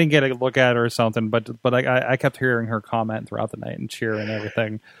 I didn't get a look at her or something, but I kept hearing her comment throughout the night and cheer and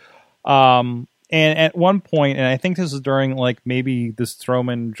everything. And at one point, and I think this is during maybe this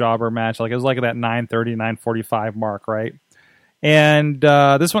Strowman jobber match, it was that 9:30, 9:45 mark, right? And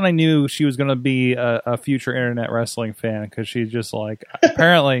this one I knew she was going to be a future internet wrestling fan because she just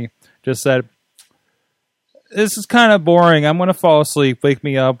apparently just said, this is kind of boring. I'm going to fall asleep. Wake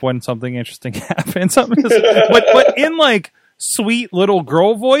me up when something interesting happens. but in sweet little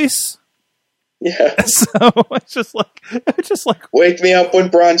girl voice. Yeah. So it's just wake me up when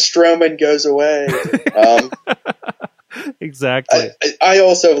Braun Strowman goes away. Exactly. I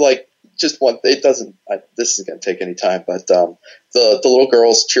also just want. It doesn't. This isn't going to take any time, but the little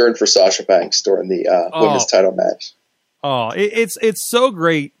girls cheering for Sasha Banks during the women's title match. Oh, it's so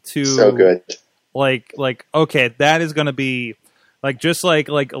great to so good. Okay, that is going to be just like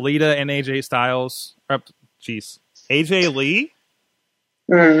Alita and AJ Styles. AJ Lee.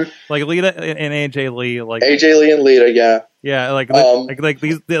 Alita and AJ Lee, AJ Lee and Lita, yeah,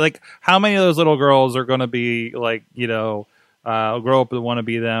 these, how many of those little girls are going to be grow up and want to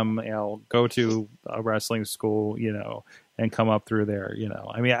be them, go to a wrestling school, and come up through there,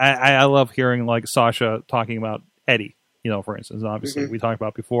 I mean, I love hearing Sasha talking about Eddie, for instance. Obviously, we talked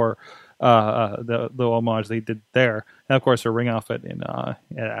about before the homage they did there, and of course her ring outfit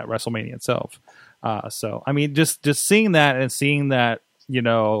at WrestleMania itself. So I mean, just seeing that and seeing that,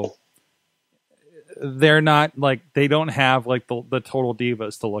 they're not they don't have the total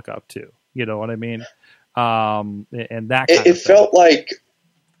divas to look up to. You know what I mean? And that kind it felt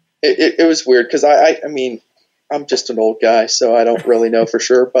it was weird because I mean, I'm just an old guy, so I don't really know for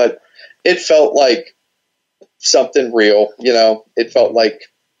sure, but it felt like something real. It felt like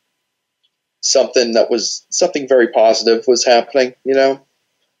something very positive was happening.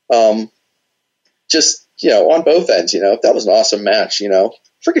 Just on both ends. That was an awesome match.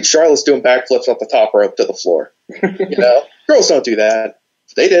 Freaking Charlotte's doing backflips off the top rope to the floor. Girls don't do that.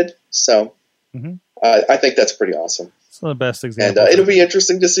 They did. So I think that's pretty awesome. It's the best example. And it'll be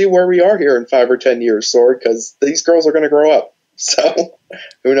interesting to see where we are here in 5 or 10 years, Sword, because these girls are going to grow up. So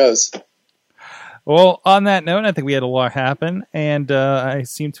who knows? Well, on that note, I think we had a lot happen, and I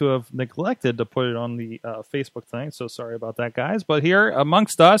seem to have neglected to put it on the Facebook thing, so sorry about that, guys. But here,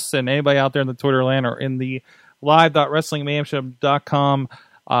 amongst us, and anybody out there in the Twitter land or in the live.wrestlingmayhemshow.com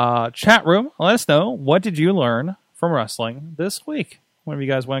chat room, let us know, what did you learn from wrestling this week? One of you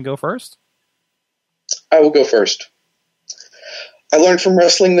guys want to go first? I will go first. I learned from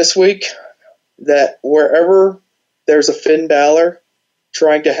wrestling this week that wherever there's a Finn Balor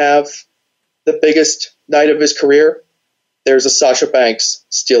trying to have the biggest night of his career, there's a Sasha Banks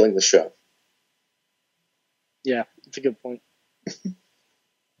stealing the show. Yeah, it's a good point.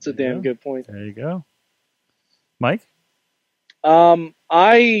 It's a damn good point. There you go. Mike?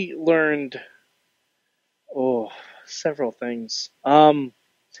 I learned several things. I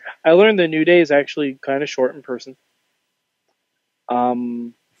learned the New Day is actually kind of short in person.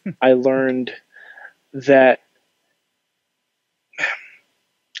 I learned that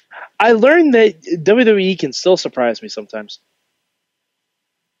WWE can still surprise me sometimes.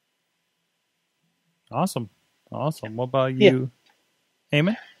 Awesome. What about you,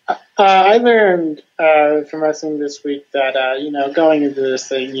 Eamon? I learned from wrestling this week that going into this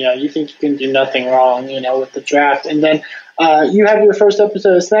thing, you think you can do nothing wrong, with the draft, and then you have your first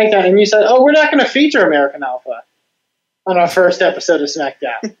episode of SmackDown, and you said, "Oh, we're not going to feature American Alpha on our first episode of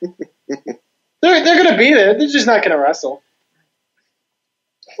SmackDown." they're going to be there. They're just not going to wrestle.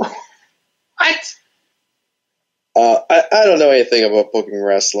 What? I don't know anything about booking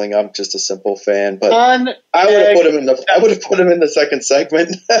wrestling. I'm just a simple fan, but I would have put him in the second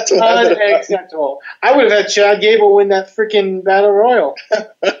segment. That's what I would have done. Unacceptable. I would have had Chad Gable win that freaking Battle Royal.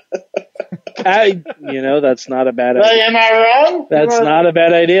 That's not a bad idea. Am I wrong? That's not a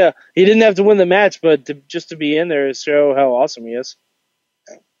bad idea. He didn't have to win the match, but just to be in there to show how awesome he is.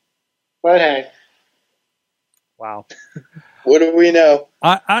 But hey. Wow. What do we know?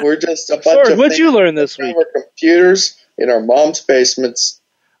 We're just a bunch of what'd you learn this week? Our computers in our mom's basements.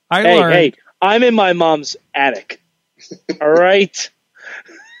 Hey, I'm in my mom's attic. All right?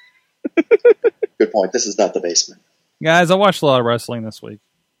 Good point. This is not the basement. Guys, I watched a lot of wrestling this week.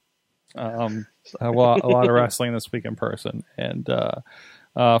 A lot of wrestling this week in person. And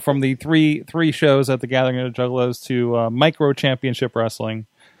from the three shows at the Gathering of the Juggalos to Micro Championship Wrestling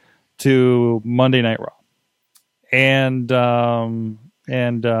to Monday Night Raw. And out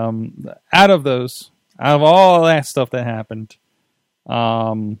of all that stuff that happened,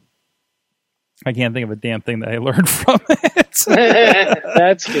 I can't think of a damn thing that I learned from it.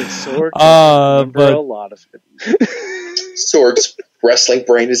 That's good, Sorg. But a lot of it. Sorg's wrestling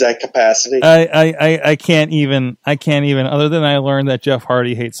brain is at capacity. I can't even. Other than I learned that Jeff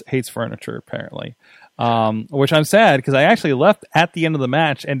Hardy hates furniture apparently, which I'm sad because I actually left at the end of the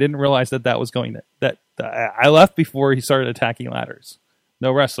match and didn't realize that was going that. I left before he started attacking ladders.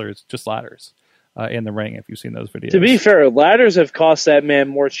 No wrestlers, just ladders in the ring, if you've seen those videos. To be fair, ladders have cost that man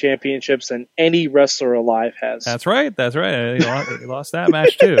more championships than any wrestler alive has. That's right. He lost that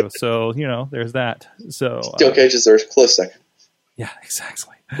match, too. So, there's that. So Steel Cage is their close second. Yeah,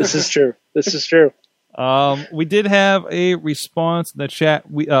 exactly. This is true. We did have a response in the chat.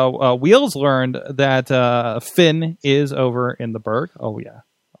 Wheels learned that Finn is over in the Berg. Oh, yeah.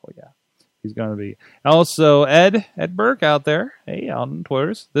 He's going to be. Also, Ed Burke out there. Hey, on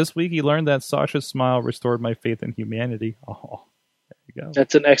Twitters. This week he learned that Sasha's smile restored my faith in humanity. Oh, there you go.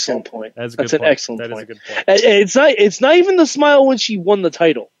 That's an excellent point. That's an excellent point. That is a good point. It's not even the smile when she won the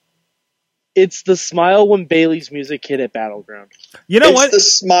title. It's the smile when Bayley's music hit at Battleground. You know what? It's the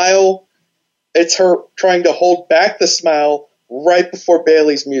smile. It's her trying to hold back the smile right before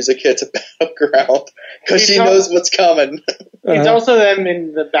Bayley's music hits at Battleground because she knows what's coming. It's also them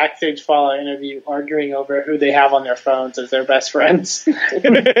in the backstage Fallout interview arguing over who they have on their phones as their best friends.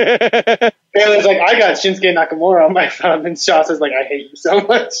 Bayley's like, I got Shinsuke Nakamura on my phone, and Shaw says, like, I hate you so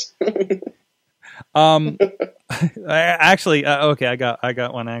much. Actually, okay, I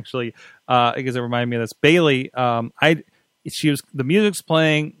got one actually because it reminded me of this. Bayley, the music's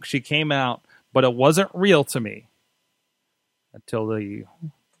playing, she came out, but it wasn't real to me until the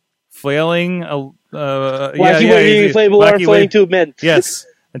flailing, inflatable tube men. Yes,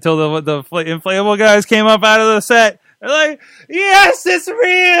 until the inflatable guys came up out of the set. They're like, yes, it's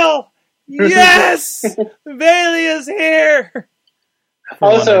real. Yes, Bayley is here.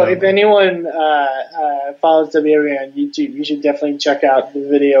 Also, if anyone follows WWE on YouTube, you should definitely check out the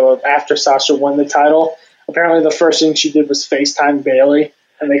video of after Sasha won the title. Apparently, the first thing she did was FaceTime Bayley,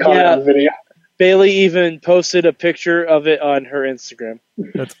 and they caught it on the video. Bayley even posted a picture of it on her Instagram.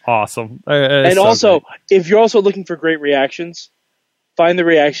 That's awesome. And so also, if you're also looking for great reactions, find the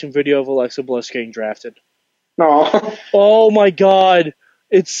reaction video of Alexa Bliss getting drafted. Oh my god.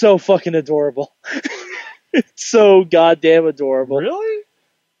 It's so fucking adorable. It's so goddamn adorable. Really?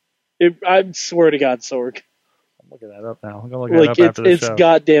 I swear to God, Sorg. I'm looking that up now. I'm going to look that up after the show. It's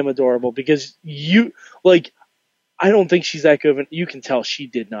goddamn adorable because I don't think she's that good. You can tell she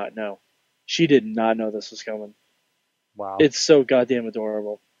did not know. She did not know this was coming. Wow. It's so goddamn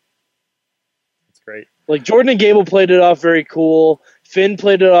adorable. It's great. Like, Jordan and Gable played it off very cool. Finn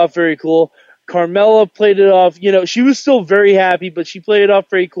played it off very cool. Carmella played it off. She was still very happy, but she played it off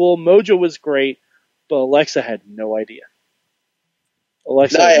very cool. Mojo was great, but Alexa had no idea.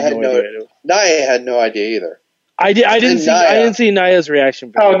 Nia had no idea either. I didn't see Nia's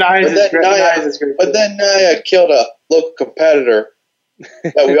reaction. Nia's is great. But then Nia killed a local competitor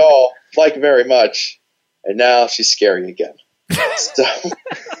that we all like very much, and now she's scary again. So.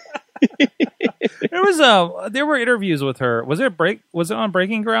 There were interviews with her. Was it on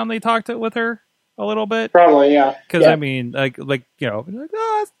Breaking Ground? They talked with her a little bit. Probably, yeah. Because I mean,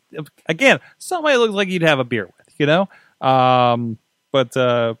 again, somebody looks like you'd have a beer with, But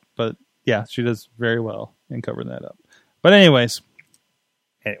yeah, she does very well in covering that up. But anyways,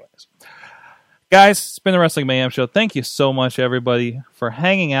 guys, it's been the Wrestling Mayhem Show. Thank you so much, everybody, for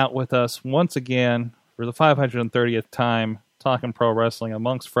hanging out with us once again for the 530th time, talking pro wrestling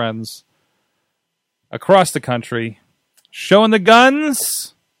amongst friends across the country. Showing the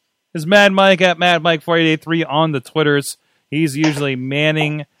guns is Mad Mike at Mad Mike 4883 on the Twitters. He's usually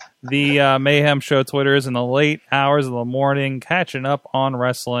manning the Mayhem Show Twitters in the late hours of the morning, catching up on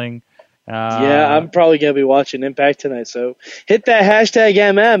wrestling. I'm probably going to be watching Impact tonight, so hit that hashtag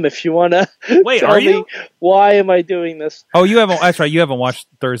MM if you want to tell me why am I doing this. Oh, you haven't. That's right. You haven't watched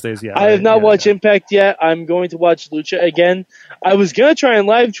Thursdays yet. I have not watched Impact yet. I'm going to watch Lucha again. I was going to try and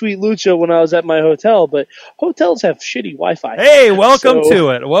live tweet Lucha when I was at my hotel, but hotels have shitty Wi-Fi. Hey, welcome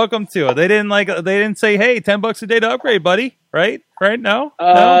to it. Welcome to it. They didn't say, hey, $10 a day to upgrade, buddy. Right? No?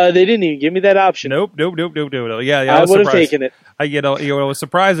 They didn't even give me that option. Nope. Yeah, I would have taken it. It was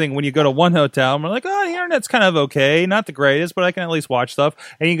surprising when you go to one hotel and we're like, oh, the internet's kind of okay, not the greatest, but I can at least watch stuff.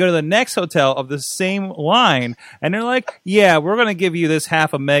 And you go to the next hotel of the same line, and they're like, yeah, we're going to give you this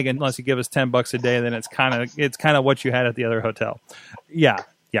half a meg unless you give us $10 a day. And then it's kind of what you had at the other hotel. Yeah.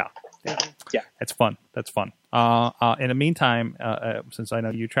 It's fun. That's fun. In the meantime, since I know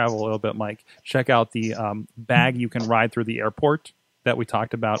you travel a little bit, Mike, check out the bag you can ride through the airport that we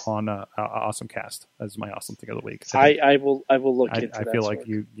talked about on Awesome Cast. That's my awesome thing of the week. I will look into that. I feel like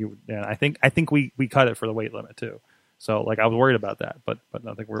you I think we cut it for the weight limit too. So I was worried about that, but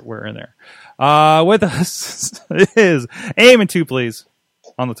I think we're in there. With us is Eamon 2 Please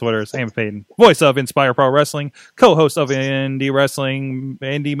on the Twitters. Eamon Payton, voice of Inspire Pro Wrestling, co-host of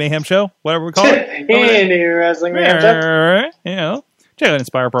Indie Mayhem Show, whatever we call it. Indie Wrestling Mayhem Show. Check out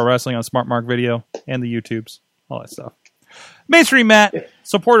Inspire Pro Wrestling on Smart Mark Video and the YouTubes, all that stuff. Mainstream Matt,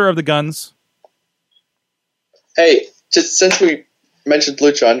 supporter of the guns. Hey, just since we mentioned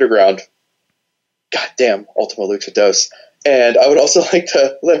Lucha Underground, goddamn Ultima Lucha Dos. And I would also like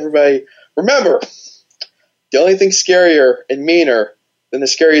to let everybody remember, the only thing scarier and meaner than the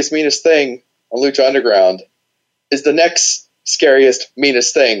scariest, meanest thing on Lucha Underground is the next scariest,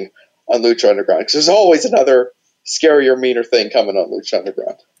 meanest thing on Lucha Underground. Because there's always another scarier, meaner thing coming on Lucha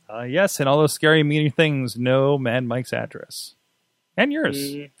Underground. Yes, and all those scary, meaner things know Mad Mike's address. And yours.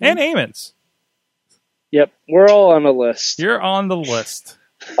 Mm-hmm. And Eamon's. Yep, we're all on a list. You're on the list.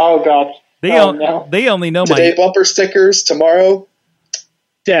 Oh, God. They only know Today bumper stickers, tomorrow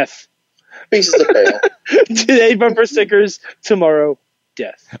death. Pieces of mail. Today bumper stickers, tomorrow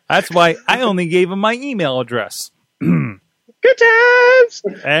death. That's why I only gave him my email address. Good times!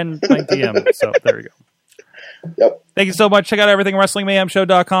 And my DM, so there we go. Yep. Thank you so much. Check out everything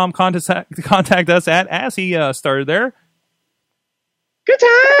WrestlingMayhemShow.com. Contact us at, as he started there, Good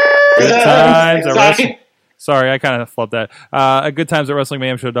times! Good times. Sorry, I kind of flubbed that. Good times at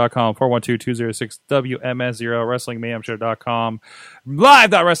WrestlingMayhemShow.com, 412-206-WMS0, WrestlingMayhemShow.com,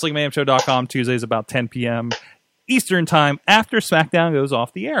 live.WrestlingMayhemShow.com, Tuesdays about 10 p.m. Eastern Time after SmackDown goes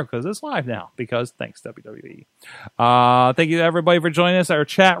off the air because it's live now. Because thanks, WWE. Thank you to everybody for joining us. Our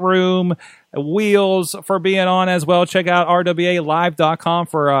chat room, Wheels for being on as well. Check out RWALive.com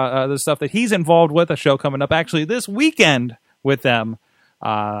for the stuff that he's involved with. A show coming up actually this weekend with them.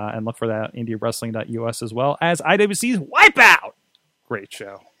 And look for that IndieWrestling.us as well as IWC's Wipeout. Great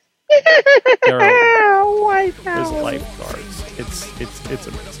show. Wipeout. There's lifeguards. It's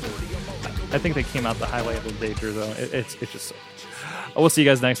amazing. I think they came out the highlight of the danger though. It's just so. We'll see you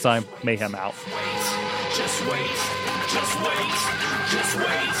guys next time. Mayhem out. Just wait. Wait for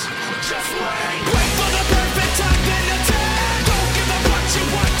the perfect time then attack. Don't give up what you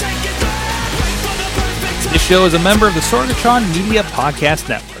want, take it back. Wait for the perfect time. This show is a member of the Sorgatron Media Podcast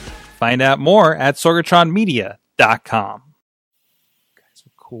Network. Find out more at sorgatronmedia.com. Guys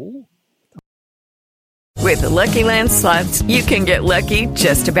are cool. With the Lucky Land Slots, you can get lucky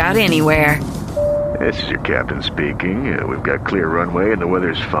just about anywhere. This is your captain speaking. We've got clear runway and the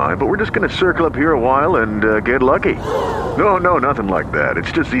weather's fine, but we're just going to circle up here a while and get lucky. No, nothing like that.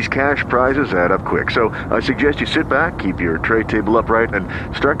 It's just these cash prizes add up quick. So I suggest you sit back, keep your tray table upright, and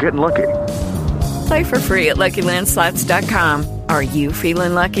start getting lucky. Play for free at LuckyLandSlots.com. Are you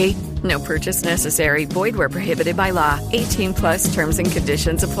feeling lucky? No purchase necessary. Void where prohibited by law. 18+ terms and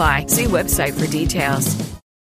conditions apply. See website for details.